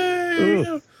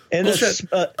 Yay! And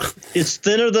it's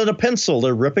thinner than a pencil.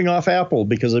 They're ripping off Apple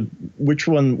because of which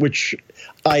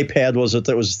iPad was it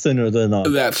that was thinner than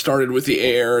that started with the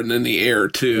Air and then the Air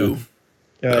 2.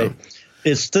 Right.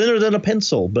 It's thinner than a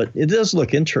pencil, but it does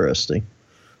look interesting.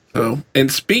 Oh,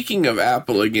 and speaking of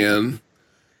Apple again,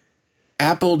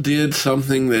 Apple did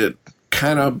something that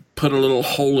kind of put a little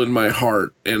hole in my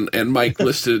heart, and Mike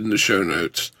listed in the show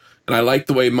notes. And I like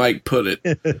the way Mike put it,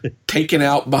 taken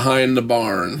out behind the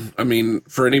barn. I mean,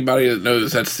 for anybody that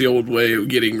knows, that's the old way of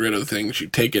getting rid of things. You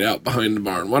take it out behind the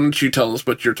barn. Why don't you tell us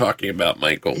what you're talking about,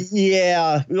 Michael?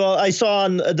 Yeah, well, I saw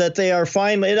that they are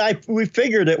finally, we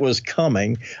figured it was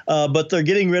coming, but they're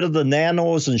getting rid of the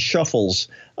Nanos and Shuffles.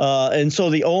 And so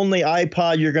the only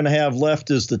iPod you're going to have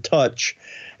left is the Touch.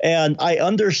 And I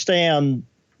understand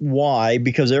why,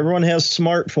 because everyone has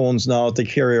smartphones now that they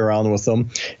carry around with them.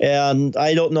 And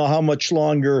I don't know how much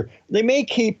longer. They may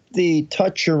keep the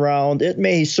Touch around. It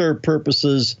may serve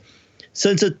purposes,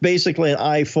 since it's basically an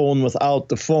iPhone without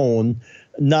the phone,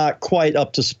 not quite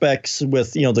up to specs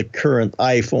with the current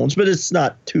iPhones, but it's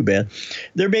not too bad.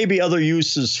 There may be other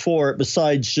uses for it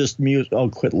besides just music. Oh,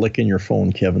 quit licking your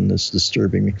phone, Kevin. It's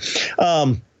disturbing me.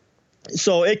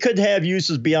 So it could have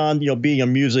uses beyond, being a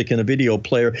music and a video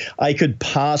player. I could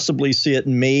possibly see it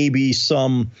maybe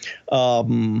some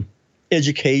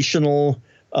educational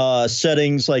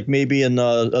settings, like maybe in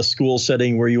a school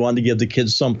setting where you want to give the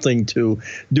kids something to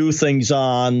do things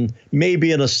on,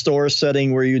 maybe in a store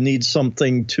setting where you need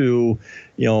something to,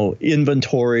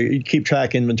 inventory, keep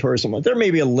track of inventory, something like that. There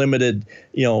may be a limited,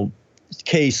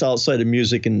 case outside of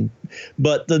music,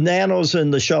 but the Nanos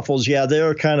and the Shuffles,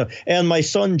 they're kind of, and my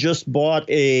son just bought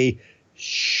a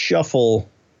Shuffle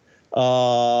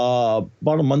about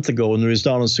a month ago when he was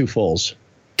down in Sioux Falls.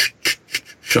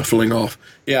 Shuffling off.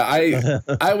 Yeah,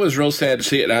 I was real sad to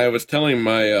see it, and I was telling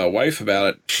my wife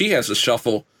about it. She has a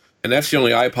Shuffle, and that's the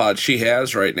only iPod she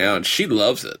has right now, and she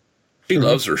loves it. She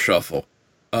loves her Shuffle.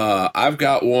 I've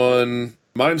got one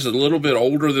Mine's a little bit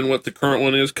older than what the current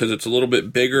one is because it's a little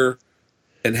bit bigger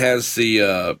and has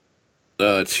the,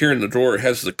 it's here in the drawer. It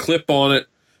has the clip on it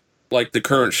like the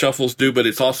current shuffles do, but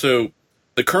it's also,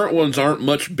 the current ones aren't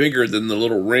much bigger than the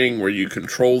little ring where you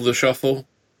control the shuffle.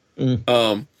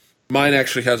 Mine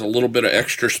actually has a little bit of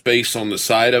extra space on the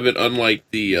side of it, unlike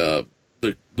the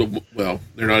well,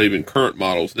 they're not even current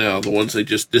models now, the ones they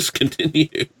just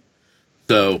discontinued.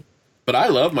 So, but I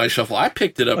love my shuffle. I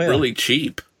picked it up really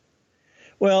cheap.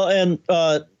 Well, and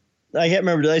I can't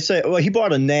remember, did I say, well, he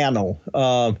bought a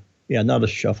Nano. Yeah, not a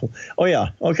shuffle. Oh, yeah.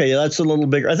 Okay, yeah, that's a little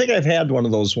bigger. I think I've had one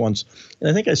of those once, and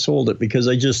I think I sold it because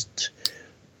I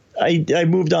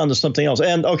moved on to something else.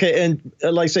 And, okay, and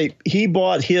like I say, he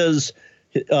bought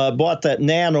bought that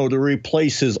Nano to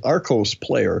replace his Arcos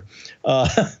player.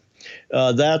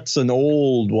 That's an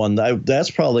old one.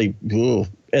 That's probably,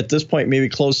 at this point, maybe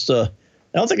close to,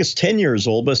 I don't think it's 10 years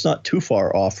old, but it's not too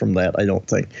far off from that, I don't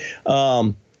think.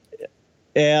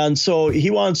 And so he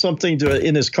wanted something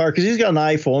in his car because he's got an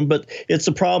iPhone, but it's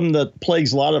a problem that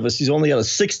plagues a lot of us. He's only got a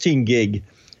 16 gig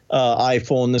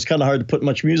iPhone. It's kind of hard to put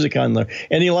much music on there.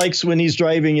 And he likes, when he's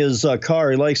driving his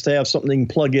car, he likes to have something he can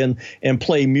plug in and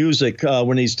play music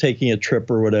when he's taking a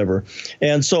trip or whatever.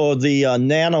 And so the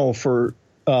Nano for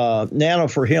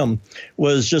him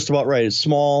was just about right. It's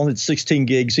small. It's 16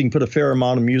 gigs. You can put a fair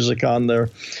amount of music on there,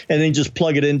 and then just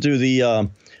plug it into the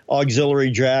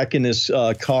auxiliary jack in his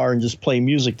car and just play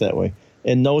music that way.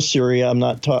 And no, Siri, I'm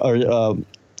not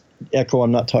Echo,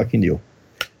 I'm not talking to you.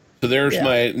 So there's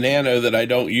my Nano that I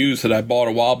don't use that I bought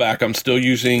a while back. I'm still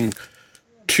using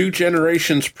 2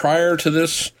 generations prior to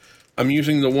this. I'm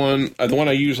using the one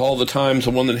I use all the time is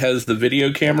the one that has the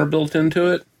video camera built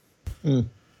into it.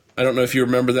 I don't know if you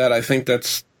remember that. I think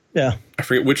that's, I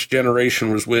forget which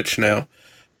generation was which now.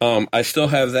 I still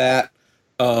have that.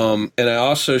 And I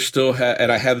also still have,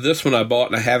 and I have this one I bought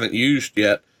and I haven't used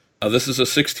yet. This is a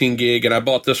 16 gig, and I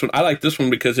bought this one. I like this one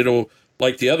because it'll,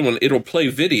 like the other one, it'll play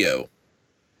video.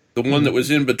 The one that was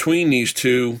in between these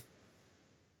two,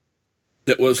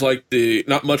 that was like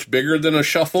not much bigger than a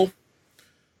shuffle.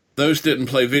 Those didn't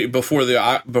play video before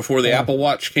the Apple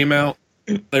Watch came out.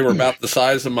 They were about the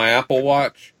size of my Apple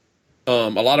Watch. A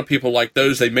lot of people like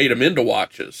those. They made them into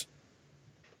watches,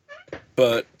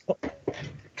 but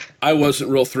I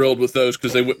wasn't real thrilled with those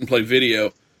because they wouldn't play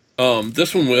video.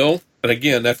 This one will, and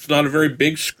again, that's not a very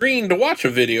big screen to watch a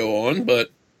video on, but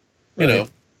you know,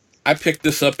 I picked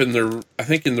this up in the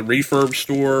Refurb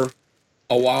store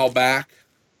a while back,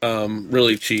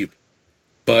 really cheap.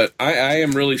 But I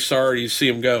am really sorry to see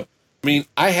them go. I mean,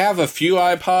 I have a few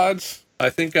iPods. I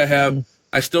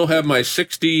still have my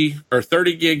 60 or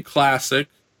 30 gig classic.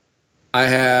 I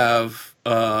have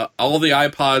all the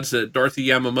iPods that Dorothy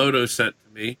Yamamoto sent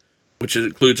to me, which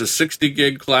includes a 60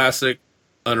 gig classic,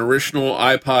 an original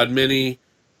iPod mini,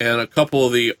 and a couple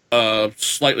of the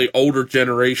slightly older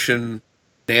generation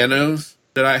Nanos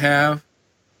that I have.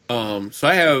 So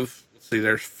I have, let's see,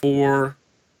 there's 4,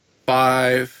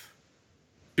 5,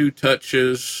 2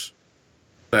 touches.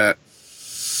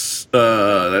 That's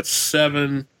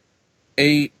 7,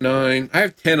 8, 9. I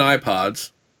have 10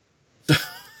 iPods.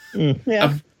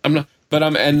 Yeah. I'm not,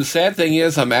 and the sad thing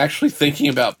is, I'm actually thinking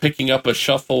about picking up a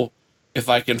shuffle if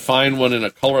I can find one in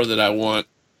a color that I want,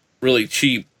 really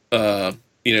cheap,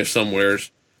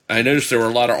 somewheres. I noticed there were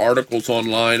a lot of articles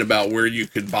online about where you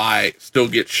could still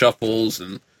get shuffles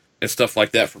and stuff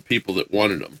like that for people that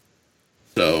wanted them.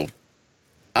 So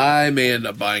I may end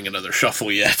up buying another shuffle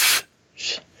yet.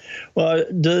 Well,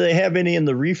 do they have any in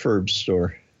the Refurb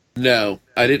store? No,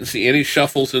 I didn't see any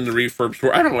shuffles in the Refurb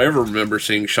store. I don't ever remember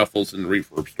seeing shuffles in the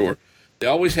Refurb store. They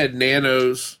always had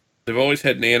Nanos. They've always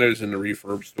had Nanos in the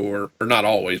Refurb store. Or not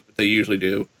always, but they usually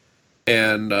do.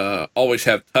 And always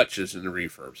have touches in the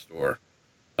Refurb store.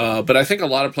 But I think a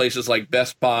lot of places like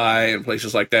Best Buy and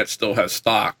places like that still have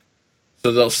stock.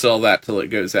 So they'll sell that till it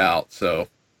goes out. So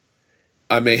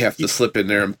I may have to slip in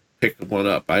there and pick one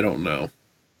up. I don't know.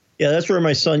 Yeah, that's where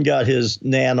my son got his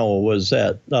Nano, was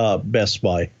at Best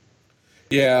Buy.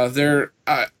 Yeah,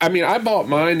 I bought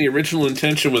mine. The original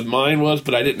intention with mine was,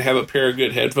 but I didn't have a pair of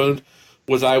good headphones,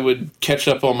 was I would catch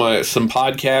up on some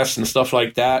podcasts and stuff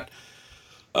like that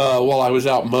while I was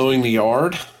out mowing the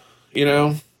yard,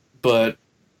 But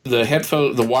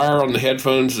the wire on the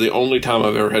headphones is the only time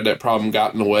I've ever had that problem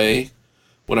got in the way.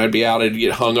 When I'd be out, I'd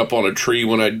get hung up on a tree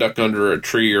when I'd duck under a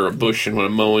tree or a bush and when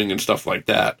I'm mowing and stuff like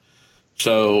that.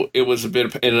 So it was a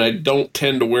bit and I don't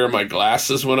tend to wear my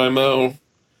glasses when I mow.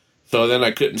 So then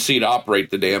I couldn't see to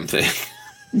operate the damn thing.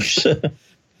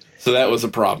 So that was a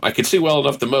problem. I could see well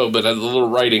enough to mow, but the little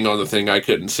writing on the thing, I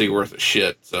couldn't see worth a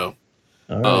shit. So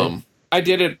I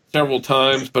did it several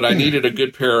times, but I needed a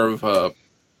good pair of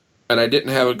and I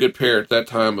didn't have a good pair at that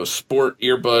time of sport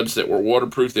earbuds that were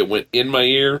waterproof that went in my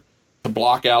ear to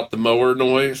block out the mower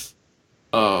noise.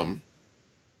 Because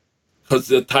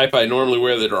the type I normally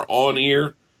wear that are on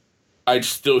ear, I'd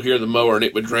still hear the mower and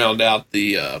it would drown out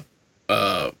the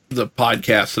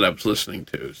podcast that I was listening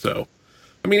to. So,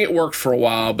 I mean, it worked for a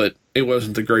while, but it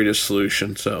wasn't the greatest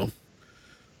solution. So,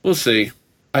 we'll see.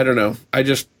 I don't know. I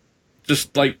just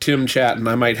like Tim chatting,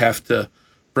 I might have to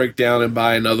break down and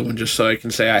buy another one just so I can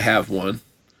say I have one.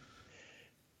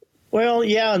 Well,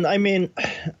 yeah, and I mean,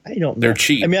 I don't know. They're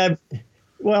cheap. I mean,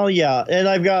 yeah, and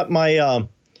I've got my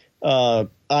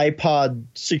iPod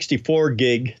 64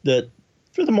 gig that,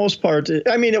 for the most part,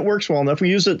 I mean, it works well enough. We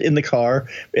use it in the car.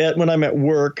 When I'm at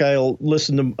work, I'll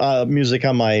listen to music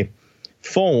on my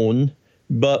phone,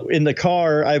 but in the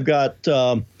car, I've got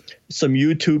some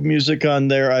YouTube music on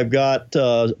there. I've got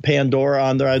Pandora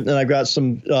on there, and I've got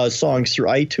some songs through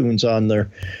iTunes on there.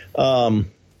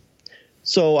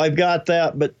 So I've got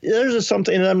that, but there's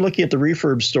something, and I'm looking at the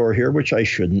Refurb store here, which I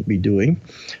shouldn't be doing,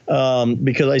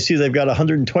 because I see they've got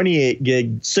 128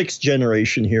 gig 6th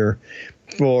generation here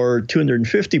for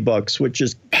 $250, which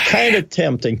is kind of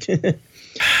tempting.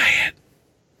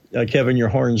 Kevin, your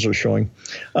horns are showing.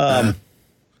 Yeah.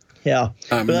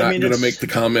 I'm not going to make the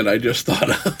comment I just thought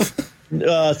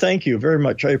of. Thank you very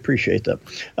much. I appreciate that.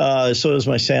 So does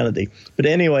my sanity. But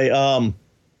anyway,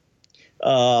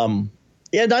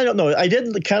 and I don't know. I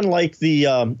did kind of like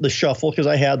the shuffle because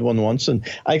I had one once, and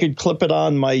I could clip it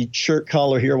on my shirt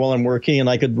collar here while I'm working, and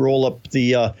I could roll up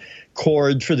the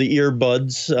cord for the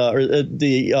earbuds or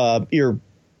the ear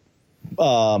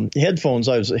headphones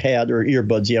I had, or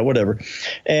earbuds, yeah, whatever.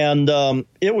 And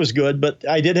it was good, but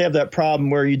I did have that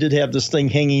problem where you did have this thing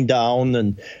hanging down,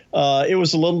 and it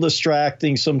was a little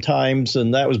distracting sometimes,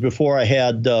 and that was before I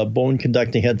had bone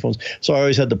conducting headphones, so I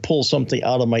always had to pull something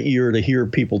out of my ear to hear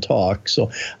people talk. So,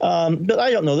 but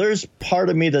I don't know. There's part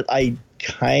of me that I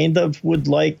kind of would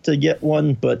like to get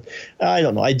one, but I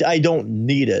don't know. I don't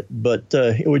need it, but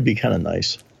it would be kind of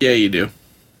nice. Yeah, you do.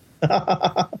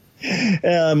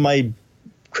 My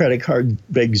credit card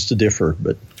begs to differ,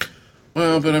 but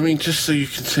I mean, just so you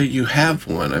can say you have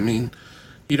one. I mean,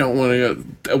 you don't want to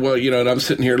go. Well, you know, and I'm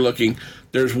sitting here looking.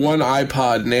 There's one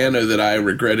iPod Nano that I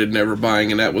regretted never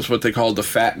buying, and that was what they called the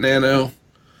Fat Nano,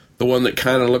 the one that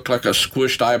kind of looked like a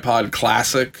squished iPod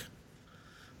Classic.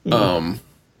 Mm-hmm.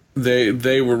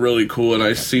 They were really cool, and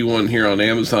I see one here on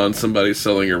Amazon. Somebody's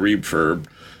selling a Refurb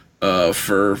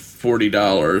for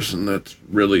 $40, and that's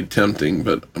really tempting,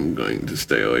 but I'm going to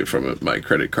stay away from it. My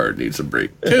credit card needs a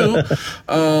break too.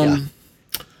 Yeah.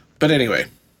 But anyway,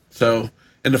 so,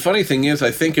 and the funny thing is, I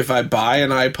think if I buy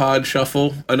an iPod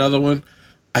Shuffle, another one,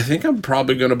 I think I'm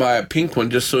probably going to buy a pink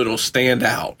one just so it'll stand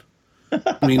out.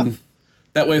 I mean,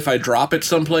 that way if I drop it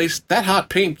someplace, that hot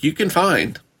pink you can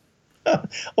find.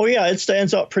 Oh yeah, it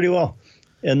stands out pretty well.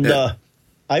 And yeah.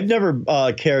 I've never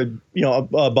cared,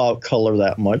 about color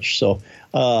that much, so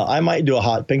I might do a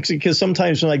hot pink, because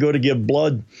sometimes when I go to give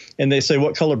blood and they say,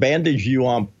 what color bandage do you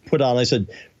want put on? I said,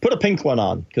 put a pink one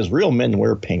on, because real men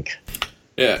wear pink.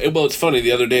 Yeah, well, it's funny.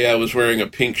 The other day I was wearing a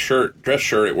pink dress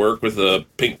shirt at work with a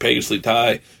pink paisley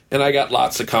tie, and I got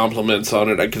lots of compliments on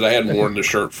it because I hadn't worn the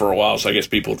shirt for a while, so I guess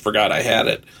people forgot I had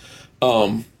it.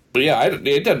 But yeah,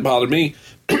 it doesn't bother me.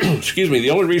 Excuse me. The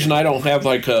only reason I don't have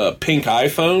like a pink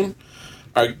iPhone,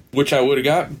 which I would have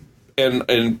got,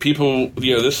 and people,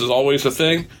 this is always a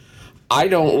thing. I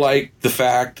don't like the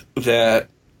fact that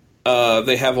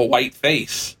they have a white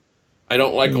face. I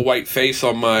don't like a white face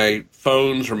on my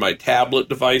phones or my tablet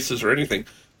devices or anything.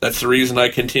 That's the reason I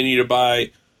continue to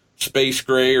buy space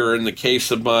gray, or in the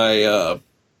case of my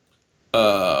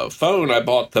phone, I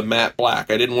bought the matte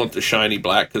black. I didn't want the shiny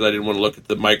black because I didn't want to look at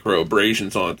the micro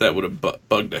abrasions on it. That would have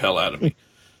bugged the hell out of me.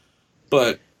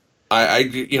 But I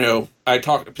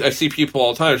see people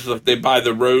all the time, so if they buy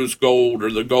the rose gold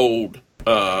or the gold,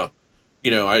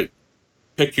 I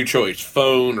pick your choice,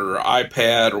 phone or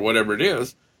iPad or whatever it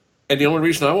is. And the only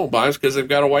reason I won't buy it is because they've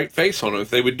got a white face on it. If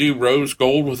they would do rose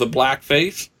gold with a black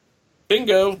face,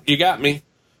 bingo, you got me.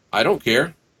 I don't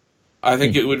care. I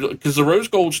think it would, because the rose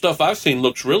gold stuff I've seen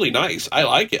looks really nice. I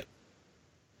like it.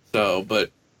 So,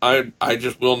 but I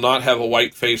just will not have a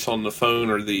white face on the phone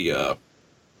or the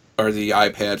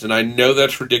iPads. And I know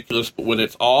that's ridiculous, but when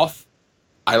it's off,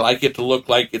 I like it to look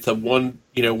like it's a one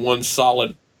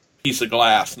solid piece of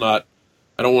glass. I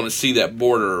don't want to see that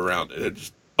border around it. It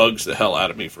just bugs the hell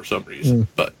out of me for some reason.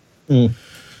 But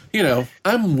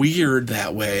I'm weird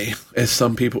that way, as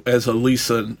some people, as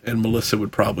Elisa and Melissa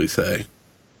would probably say.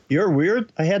 You're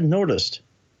weird? I hadn't noticed.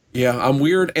 Yeah, I'm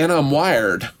weird and I'm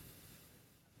wired.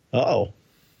 Uh-oh.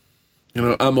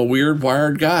 I'm a weird,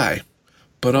 wired guy.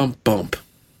 Bump.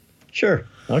 Sure.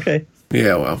 Okay.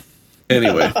 Yeah, well.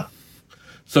 Anyway.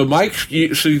 So, Mike,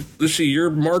 let's see, your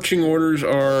marching orders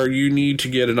are you need to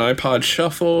get an iPod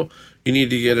Shuffle, you need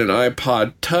to get an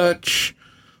iPod Touch.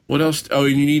 What else? Oh,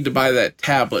 you need to buy that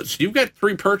tablet. So you've got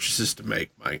 3 purchases to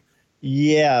make, Mike.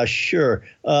 Yeah, sure.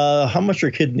 How much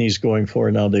are kidneys going for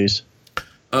nowadays?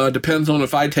 Depends on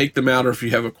if I take them out or if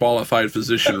you have a qualified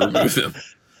physician remove them.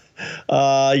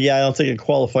 Yeah, I don't think a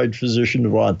qualified physician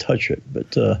would want to touch it,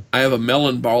 but I have a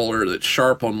melon baller that's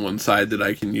sharp on one side that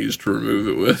I can use to remove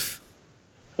it with.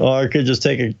 Or I could just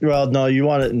take well, no, you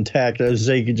want it intact. I was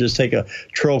saying you could just take a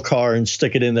trocar and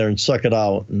stick it in there and suck it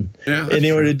out. And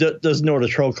anyone who doesn't know what a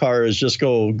trocar is, just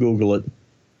go Google it.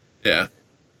 Yeah.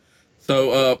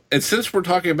 So, and since we're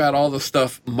talking about all the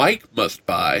stuff Mike must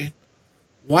buy,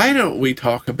 why don't we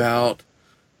talk about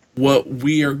what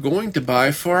we are going to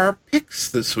buy for our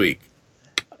picks this week?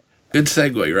 Good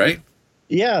segue, right?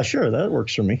 Yeah, sure. That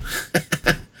works for me.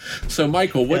 So,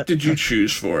 Michael, what did you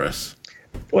choose for us?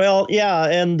 Well, yeah,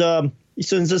 and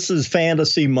since this is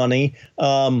fantasy money,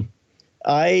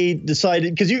 I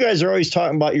decided, because you guys are always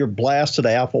talking about your blasted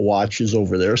Apple Watches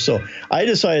over there, so I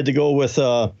decided to go with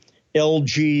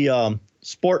LG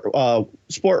Sport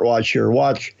Watch here.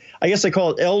 I guess they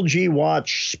call it LG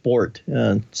Watch Sport.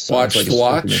 Watch like the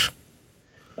watch?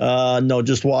 No,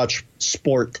 just Watch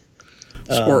Sport.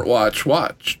 Sport watch.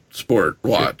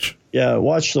 Yeah,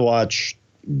 watch the watch,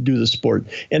 do the sport.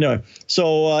 Anyway,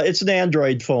 so it's an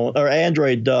Android phone or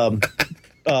Android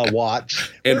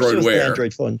watch. Android Wear.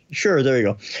 Android phone. Sure, there you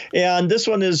go. And this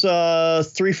one is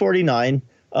 $349.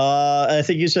 I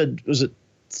think you said, was it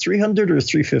 300 or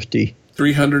 350?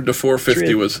 300 to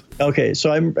 450 was. Okay,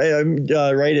 so I'm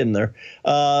right in there.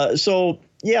 So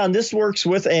yeah, and this works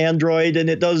with Android, and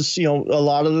it does a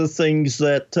lot of the things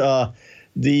that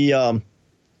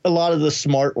a lot of the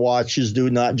smart watches do,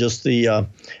 not just the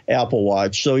Apple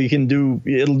Watch. So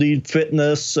it'll do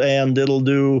fitness, and it'll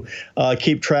do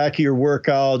keep track of your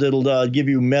workout. It'll give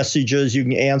you messages. You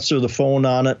can answer the phone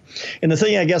on it. And the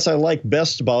thing I guess I like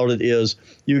best about it is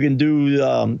you can do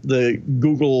the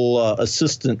Google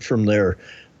Assistant from the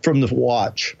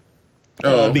watch.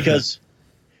 Because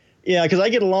I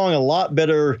get along a lot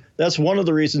better. That's one of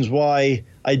the reasons why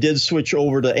I did switch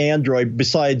over to Android,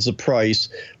 besides the price,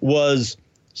 was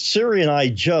Siri and I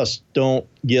just don't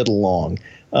get along.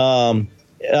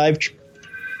 I've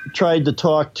tried to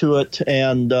talk to it,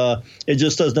 and it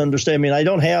just doesn't understand me. And I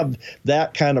don't have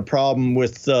that kind of problem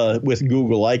with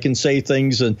Google. I can say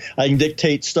things and I can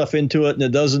dictate stuff into it, and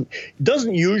it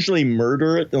doesn't usually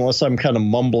murder it unless I'm kind of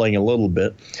mumbling a little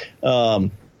bit.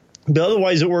 But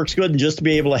otherwise, it works good. And just to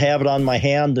be able to have it on my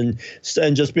hand and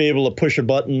just be able to push a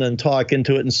button and talk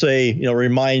into it and say,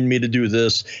 remind me to do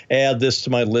this, add this to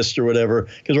my list or whatever.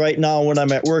 Because right now, when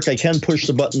I'm at work, I can push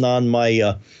the button on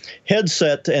my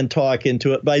headset and talk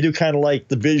into it. But I do kind of like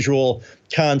the visual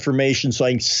confirmation so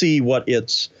I can see what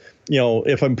it's,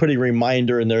 if I'm putting a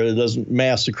reminder in there, it doesn't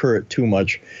massacre it too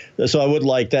much. So I would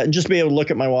like that. And just be able to look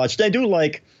at my watch. And I do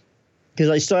like, because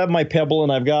I still have my Pebble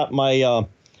and I've got my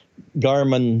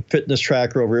Garmin fitness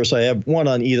tracker over here, so I have one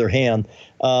on either hand.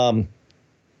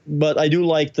 But I do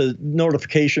like the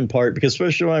notification part, because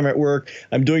especially when I'm at work,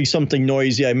 I'm doing something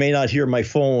noisy. I may not hear my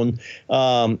phone.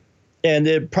 And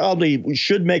it probably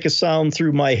should make a sound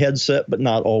through my headset, but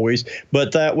not always.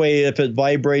 But that way, if it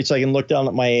vibrates, I can look down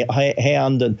at my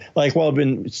hand. And like while we've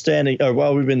been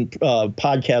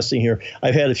podcasting here,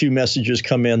 I've had a few messages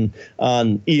come in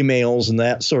on emails and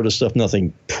that sort of stuff.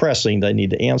 Nothing pressing that I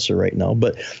need to answer right now.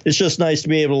 But it's just nice to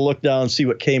be able to look down and see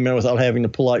what came in without having to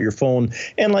pull out your phone.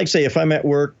 And like say, if I'm at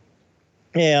work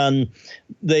and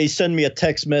they send me a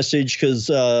text message because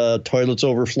toilet's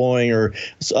overflowing or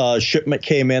shipment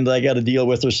came in that I got to deal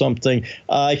with or something,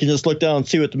 I can just look down and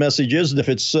see what the message is. And if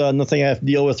it's nothing I have to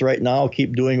deal with right now, I'll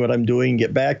keep doing what I'm doing and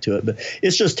get back to it. But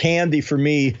it's just handy for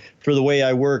me for the way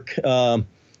I work,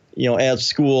 at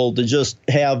school, to just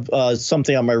have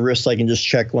something on my wrist I can just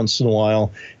check once in a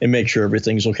while and make sure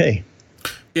everything's okay.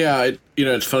 Yeah,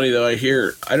 it's funny though.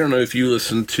 I don't know if you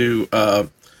listen to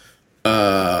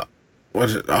what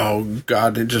is it? Oh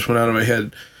God, it just went out of my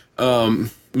head.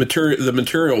 The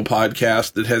Material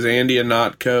podcast that has Andy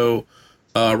Anatko,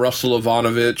 Russell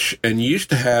Ivanovich, and used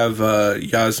to have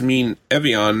Yasmin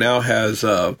Evian, now has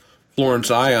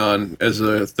Florence Ion as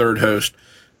a third host,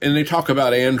 and they talk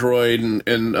about Android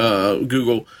and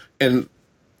Google, and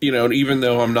even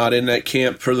though I'm not in that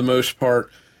camp for the most part,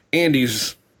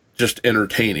 Andy's just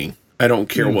entertaining. I don't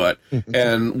care what.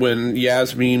 And when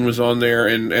Yasmin was on there,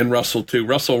 and Russell too,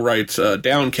 Russell writes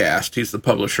Downcast. He's the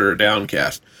publisher of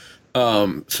Downcast.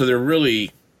 So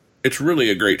it's really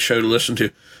a great show to listen to.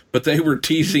 But they were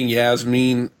teasing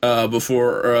Yasmin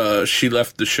before she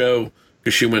left the show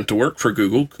because she went to work for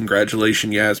Google.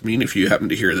 Congratulations, Yasmin, if you happen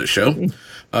to hear the show.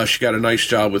 She got a nice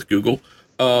job with Google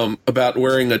about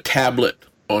wearing a tablet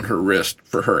on her wrist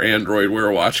for her Android Wear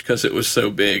watch because it was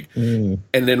so big. And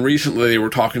then recently they were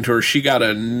talking to her. She got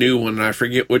a new one, and I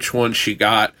forget which one she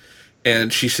got.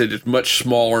 And she said it's much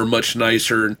smaller, much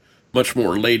nicer, and much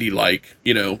more ladylike,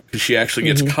 because she actually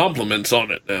gets compliments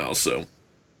on it now. So,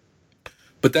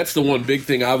 but that's the one big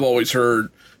thing I've always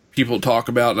heard people talk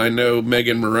about, and I know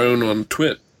Megan Marone on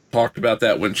Twit talked about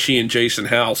that when she and Jason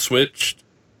Howell switched,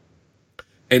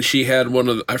 and she had one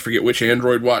of I forget which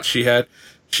Android watch she had.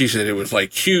 She said it was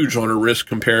like huge on her wrist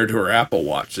compared to her Apple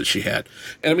Watch that she had.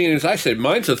 And I mean, as I said,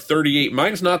 mine's a 38.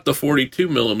 Mine's not the 42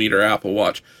 millimeter Apple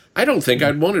Watch. I don't think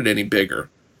I'd want it any bigger.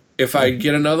 If I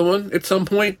get another one at some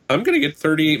point, I'm going to get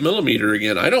 38 millimeter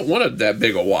again. I don't want that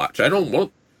big a watch. I don't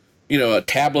want, a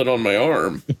tablet on my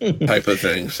arm type of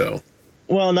thing. So.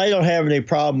 Well, and I don't have any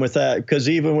problem with that because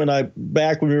even when I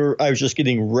was just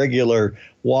getting regular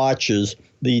watches,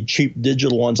 the cheap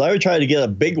digital ones, I would try to get a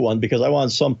big one because I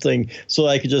want something so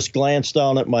I could just glance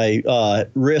down at my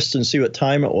wrist and see what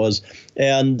time it was.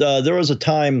 And there was a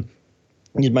time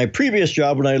in my previous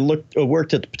job when I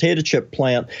worked at the potato chip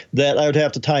plant that I would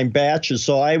have to time batches.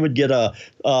 So I would get a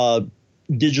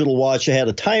digital watch that had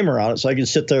a timer on it, so I could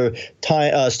sit there,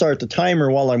 start the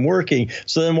timer while I'm working.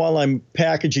 So then while I'm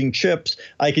packaging chips,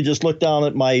 I could just look down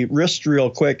at my wrist real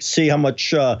quick, see how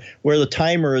much, where the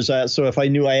timer is at. So if I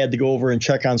knew I had to go over and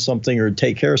check on something or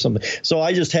take care of something. So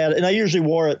I just had, and I usually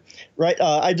wore it, right?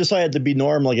 I decided to be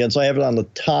normal again, so I have it on the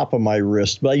top of my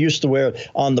wrist. But I used to wear it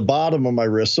on the bottom of my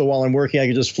wrist. So while I'm working, I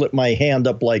could just flip my hand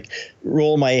up,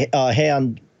 roll my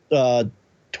hand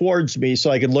towards me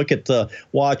so I could look at the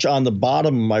watch on the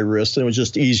bottom of my wrist, and it was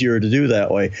just easier to do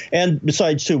that way. And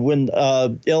besides, too, when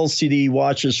LCD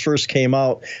watches first came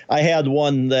out, I had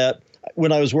one that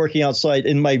when I was working outside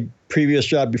in my previous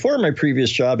job, before my previous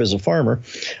job as a farmer,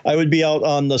 I would be out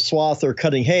on the swath or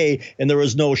cutting hay, and there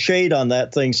was no shade on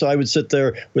that thing, so I would sit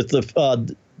there with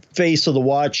the face of the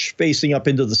watch facing up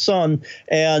into the sun,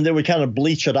 and it would kind of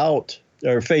bleach it out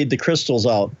or fade the crystals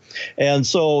out. And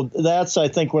so that's, I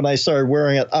think, when I started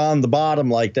wearing it on the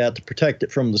bottom like that to protect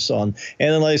it from the sun.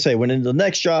 And then, like I say, went into the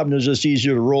next job, and it was just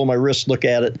easier to roll my wrist, look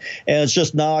at it. And it's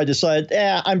just now I decided,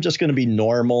 I'm just going to be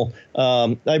normal.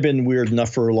 I've been weird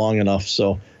enough for long enough.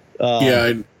 So,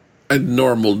 normal.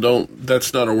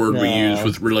 That's not a word we use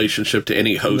with relationship to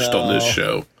any host on this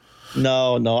show.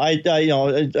 No,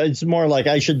 it's more like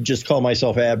I should just call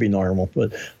myself Abby Normal.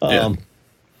 But,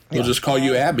 We'll just call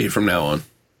you Abby from now on.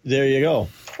 There you go.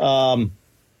 I'm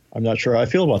not sure how I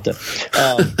feel about that.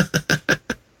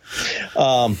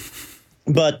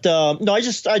 But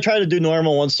I try to do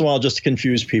normal once in a while just to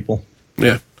confuse people.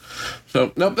 Yeah.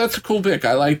 So, no, that's a cool pick.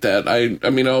 I like that. I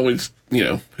mean, always,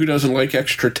 who doesn't like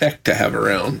extra tech to have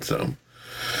around? So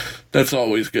that's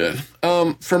always good.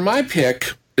 For my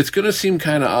pick, it's going to seem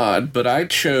kind of odd, but I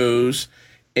chose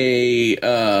a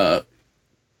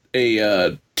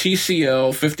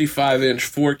TCL 55-inch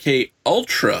 4K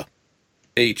Ultra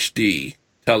HD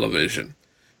television.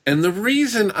 And the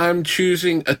reason I'm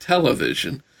choosing a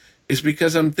television is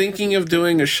because I'm thinking of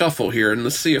doing a shuffle here, and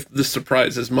let's see if this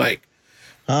surprises Mike.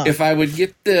 If I would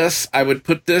get this, I would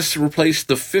replace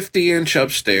the 50-inch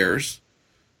upstairs,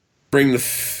 bring the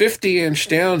 50-inch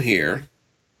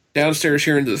downstairs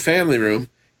here into the family room,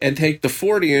 and take the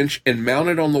 40-inch and mount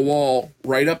it on the wall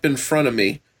right up in front of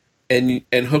me, and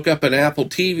hook up an Apple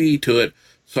TV to it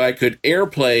so I could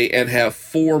AirPlay and have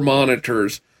 4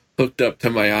 monitors hooked up to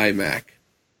my iMac.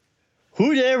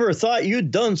 Who'd ever thought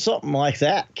you'd done something like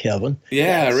that, Kevin?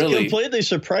 Yeah, really. Completely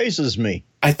surprises me.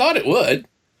 I thought it would.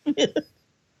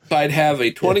 So I'd have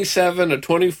a 27, a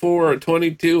 24, a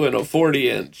 22, and a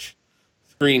 40-inch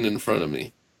screen in front of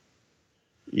me.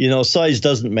 Size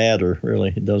doesn't matter,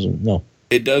 really. It doesn't, no.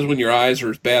 It does when your eyes are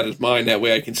as bad as mine. That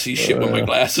way I can see shit when my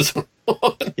glasses are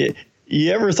on.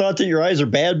 You ever thought that your eyes are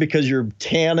bad because you're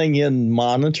tanning in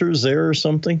monitors there or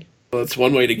something? Well, that's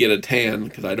one way to get a tan,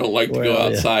 because I don't like to go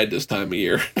outside this time of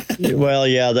year. Well,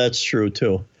 yeah, that's true,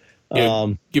 too.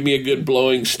 Give me a good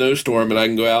blowing snowstorm, and I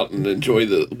can go out and enjoy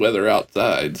the weather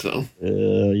outside. So,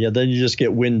 then you just get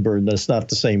windburn. That's not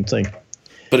the same thing.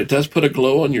 But it does put a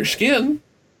glow on your skin.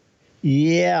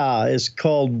 Yeah, it's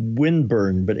called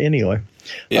windburn. But anyway.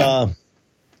 Yeah.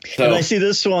 And I see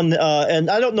this one, and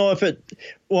I don't know if it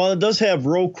does have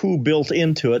Roku built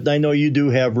into it. And I know you do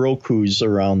have Rokus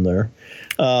around there.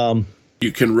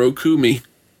 You can Roku me.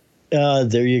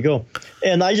 There you go.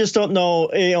 And I just don't know,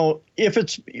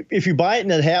 if you buy it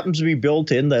and it happens to be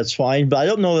built in, that's fine. But I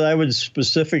don't know that I would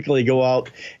specifically go out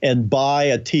and buy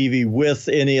a TV with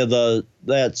any of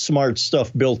that smart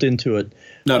stuff built into it.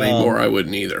 Not anymore. I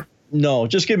wouldn't either. No,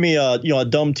 just give me a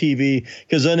dumb TV,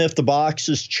 because then if the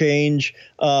boxes change,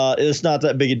 it's not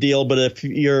that big a deal. But if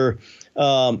you're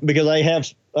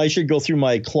because I should go through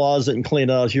my closet and clean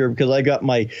it out here, because I got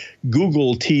my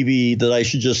Google TV that I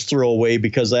should just throw away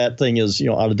because that thing is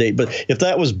out of date. But if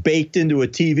that was baked into a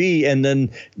TV, and then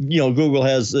Google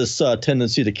has this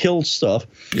tendency to kill stuff.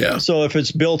 Yeah. So if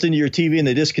it's built into your TV and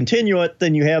they discontinue it,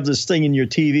 then you have this thing in your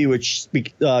TV which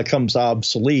becomes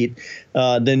obsolete.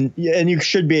 And you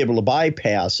should be able to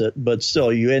bypass it, but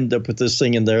still you end up with this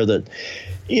thing in there that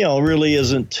really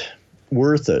isn't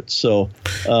worth it. So.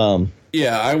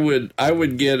 Yeah, I would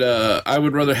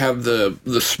rather have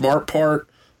the smart part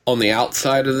on the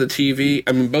outside of the TV.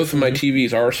 I mean, both of my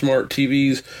TVs are smart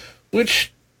TVs,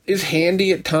 which is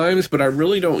handy at times, but I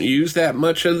really don't use that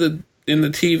much in the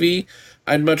TV.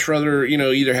 I'd much rather,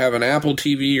 either have an Apple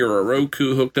TV or a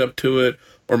Roku hooked up to it,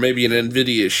 or maybe an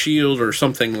NVIDIA Shield or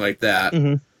something like that.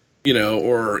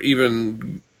 Or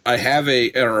even I have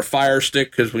a Fire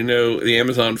Stick, because we know the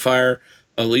Amazon Fire.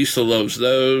 Elisa loves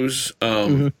those.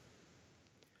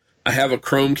 I have a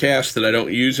Chromecast that I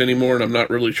don't use anymore, and I'm not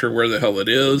really sure where the hell it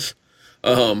is.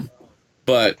 But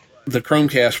the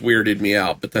Chromecast weirded me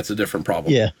out, but that's a different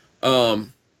problem. Yeah.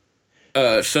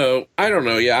 So I don't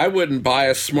know. Yeah, I wouldn't buy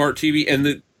a smart TV,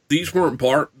 and these weren't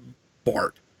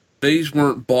These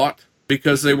weren't bought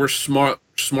because they were smart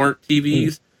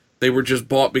TVs. They were just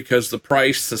bought because the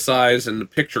price, the size, and the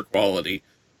picture quality,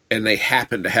 and they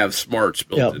happen to have smarts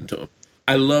built into them.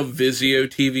 I love Vizio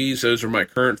TVs. Those are my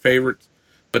current favorites.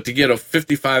 But to get a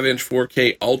 55-inch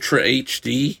 4K Ultra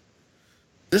HD,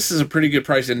 this is a pretty good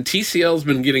price. And TCL's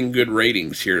been getting good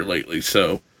ratings here lately.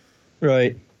 So,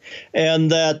 right, and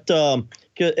that,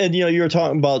 you were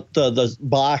talking about the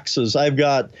boxes. I've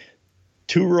got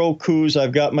 2 Rokus.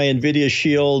 I've got my NVIDIA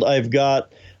Shield. I've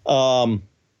got a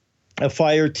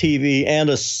Fire TV and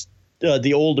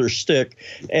the older stick,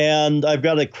 and I've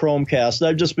got a Chromecast.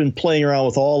 I've just been playing around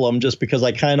with all of them just because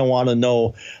I kind of want to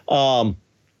know.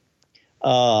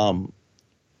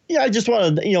 I just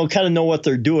want to, kind of know what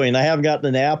they're doing. I haven't gotten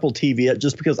an Apple TV yet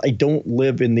just because I don't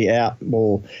live in the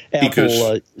Apple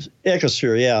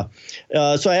ecosphere.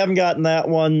 Yeah. So I haven't gotten that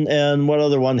one. And what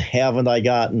other one haven't I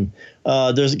gotten?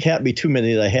 There can't be too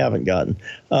many that I haven't gotten.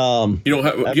 Do you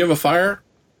have a Fire?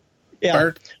 Yeah.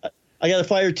 Fire? I got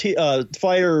a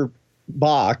Fire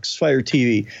box, Fire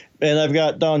TV, and I've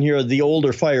got down here the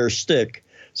older Fire stick.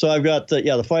 So I've got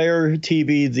the Fire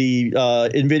TV, the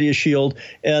NVIDIA Shield,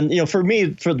 and for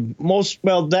me, for the most,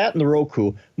 that and the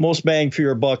Roku, most bang for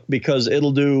your buck, because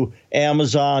it'll do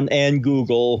Amazon and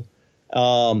Google,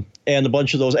 and a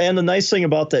bunch of those. And the nice thing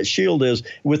about that Shield is,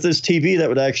 with this TV, that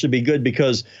would actually be good,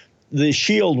 because the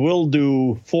Shield will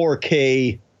do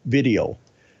 4K video.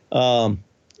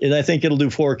 And I think it'll do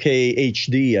 4K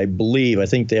HD, I believe. I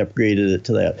think they upgraded it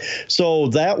to that. So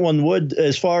that one would,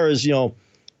 as far as,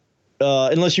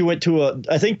 unless you went to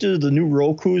I think the new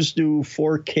Rokus do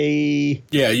 4K.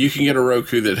 Yeah, you can get a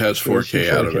Roku that has 4K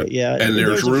out of it. Yeah, and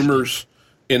there's rumors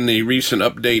in the recent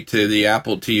update to the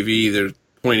Apple TV, they're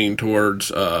pointing towards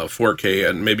 4K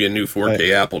and maybe a new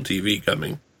 4K Apple TV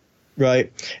coming.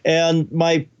 Right. And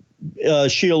my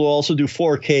Shield will also do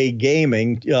 4K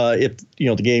gaming if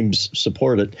the games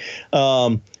support it.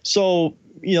 So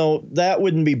that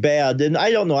wouldn't be bad. And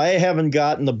I don't know. I haven't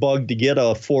gotten the bug to get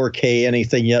a 4K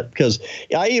anything yet, because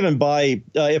I even buy,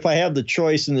 if I have the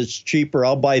choice and it's cheaper,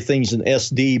 I'll buy things in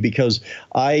SD, because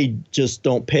I just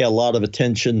don't pay a lot of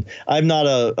attention. I'm not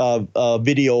a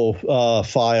video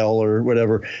file or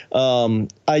whatever.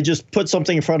 I just put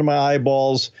something in front of my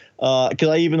eyeballs. Because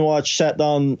I even sat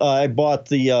down, I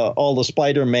bought all the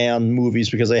Spider-Man movies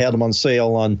because they had them on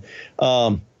sale on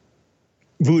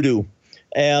Vudu.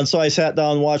 And so I sat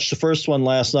down and watched the first one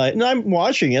last night, and I'm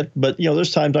watching it, but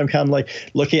there's times I'm kind of like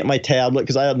looking at my tablet,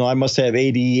 because I don't know, I must have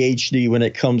ADHD when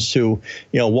it comes to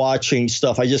watching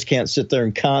stuff. I just can't sit there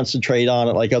and concentrate on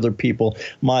it like other people.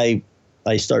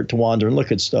 I start to wander and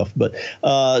look at stuff, but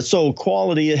so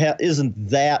quality isn't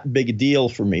that big a deal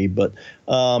for me, but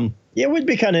it would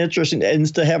be kind of interesting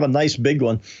and to have a nice big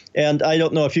one. And I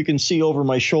don't know if you can see over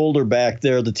my shoulder back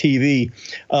there, the TV.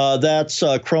 That's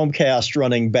Chromecast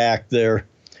running back there.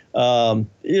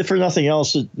 If for nothing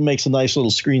else, it makes a nice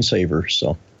little screensaver.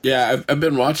 So yeah, I've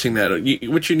been watching that.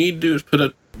 What you need to do is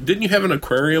didn't you have an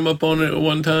aquarium up on it at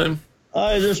one time?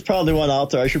 There's probably one out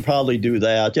there. I should probably do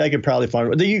that. Yeah, I could probably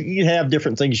find it. You have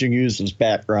different things you can use as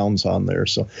backgrounds on there.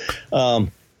 So,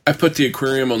 I put the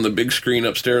aquarium on the big screen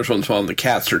upstairs once while the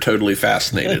cats are totally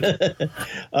fascinated.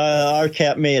 Our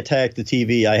cat may attack the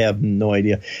TV. I have no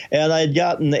idea. And I had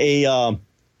gotten a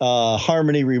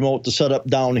Harmony remote to set up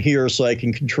down here so I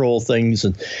can control things.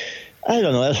 And I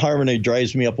don't know, that Harmony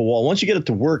drives me up a wall. Once you get it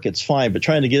to work, it's fine. But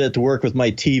trying to get it to work with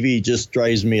my TV just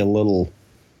drives me a little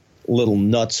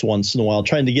nuts once in a while.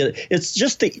 Trying to get it. It's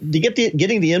just to get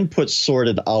getting the inputs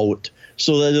sorted out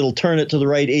so that it'll turn it to the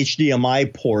right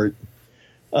HDMI port.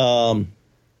 When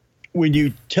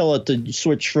you tell it to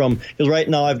switch from, because right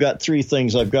now I've got three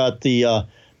things. I've got the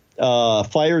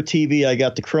Fire TV, I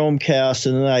got the Chromecast,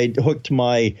 and then I hooked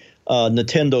my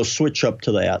Nintendo Switch up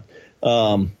to that.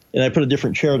 And I put a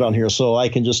different chair down here so I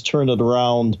can just turn it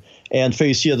around and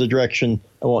face the other direction.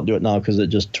 I won't do it now because it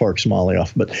just torques Molly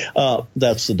off, but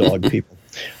that's the dog people.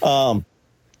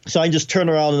 So I just turn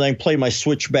around and I play my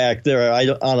Switch back there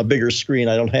on a bigger screen.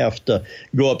 I don't have to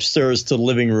go upstairs to the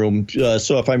living room.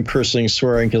 So if I'm cursing,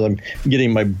 swearing because I'm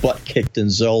getting my butt kicked in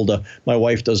Zelda, my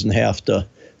wife doesn't have to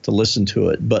listen to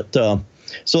it. But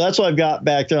so that's what I've got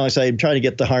back there. Like I say, I'm trying to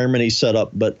get the Harmony set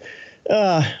up, but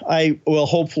I will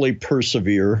hopefully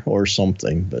persevere or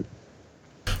something. But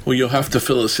well, you'll have to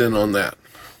fill us in on that.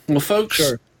 Well, folks,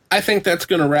 sure. I think that's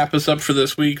going to wrap us up for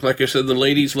this week. Like I said, the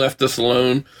ladies left us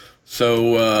alone.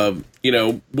 So,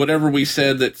 whatever we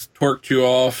said that's torqued you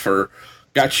off or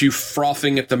got you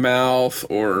frothing at the mouth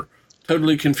or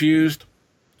totally confused,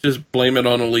 just blame it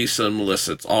on Elisa and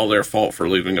Melissa. It's all their fault for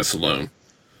leaving us alone.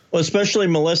 Well, especially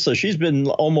Melissa. She's been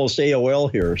almost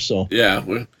AOL here. So yeah,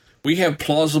 we have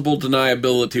plausible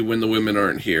deniability when the women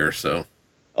aren't here. So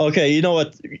okay, you know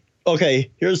what? Okay,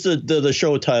 here's the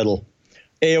show title: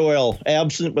 AOL,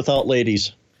 Absent Without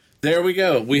Ladies. There we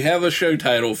go. We have a show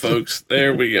title, folks.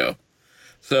 There we go.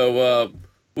 So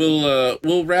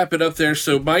we'll wrap it up there.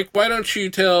 So, Mike, why don't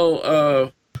you tell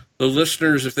the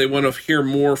listeners if they want to hear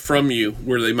more from you,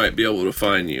 where they might be able to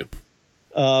find you?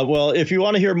 Well, if you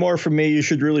want to hear more from me, you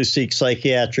should really seek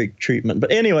psychiatric treatment.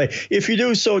 But anyway, if you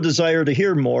do so desire to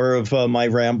hear more of my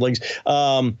ramblings,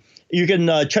 you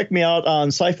can check me out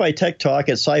on Sci-Fi Tech Talk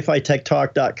at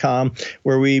sci-fi-tech-talk.com,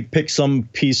 where we pick some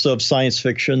piece of science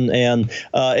fiction and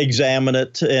examine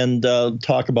it and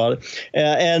talk about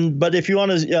it. But if you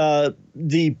want to,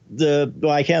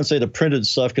 well, I can't say the printed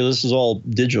stuff because this is all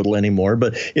digital anymore.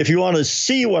 But if you want to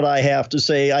see what I have to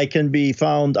say, I can be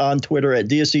found on Twitter at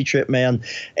DSC Tripman,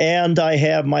 and I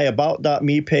have my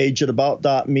about.me page at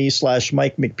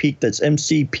about.me/Mike McPeak. That's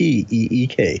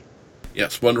MCPEEK.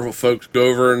 Yes, wonderful folks. Go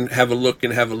over and have a look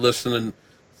and have a listen and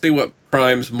see what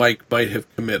crimes Mike might have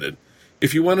committed.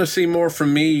 If you want to see more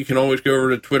from me, you can always go over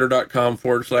to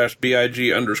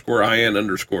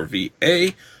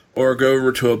twitter.com/BIG_IN_VA or go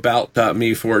over to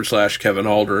about.me/Kevin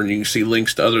Alder and you can see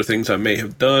links to other things I may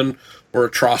have done or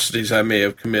atrocities I may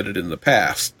have committed in the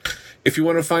past. If you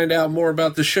want to find out more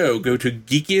about the show, go to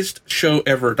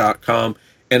geekiestshowever.com.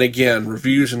 And again,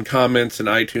 reviews and comments in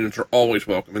iTunes are always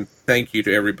welcome. And thank you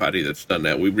to everybody that's done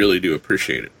that. We really do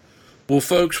appreciate it. Well,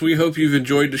 folks, we hope you've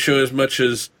enjoyed the show as much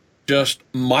as just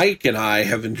Mike and I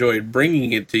have enjoyed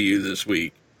bringing it to you this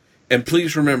week. And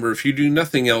please remember, if you do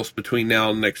nothing else between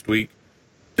now and next week,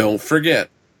 don't forget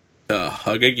to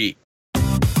hug a geek.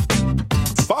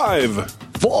 5,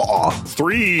 4,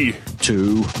 3,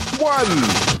 2,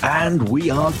 1. and we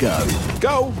are go.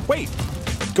 Go. Wait.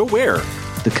 Go where?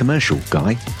 The commercial,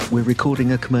 Guy. We're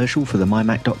recording a commercial for the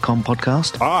mymac.com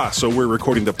podcast. Ah, so we're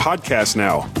recording the podcast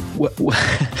now.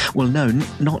 Well, no,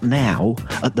 not now.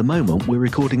 At the moment, we're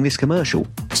recording this commercial.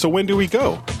 So when do we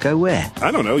go? Go where? I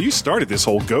don't know. You started this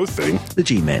whole go thing. The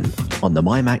G-Men on the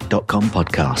mymac.com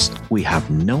podcast. We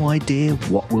have no idea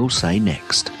what we'll say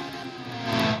next.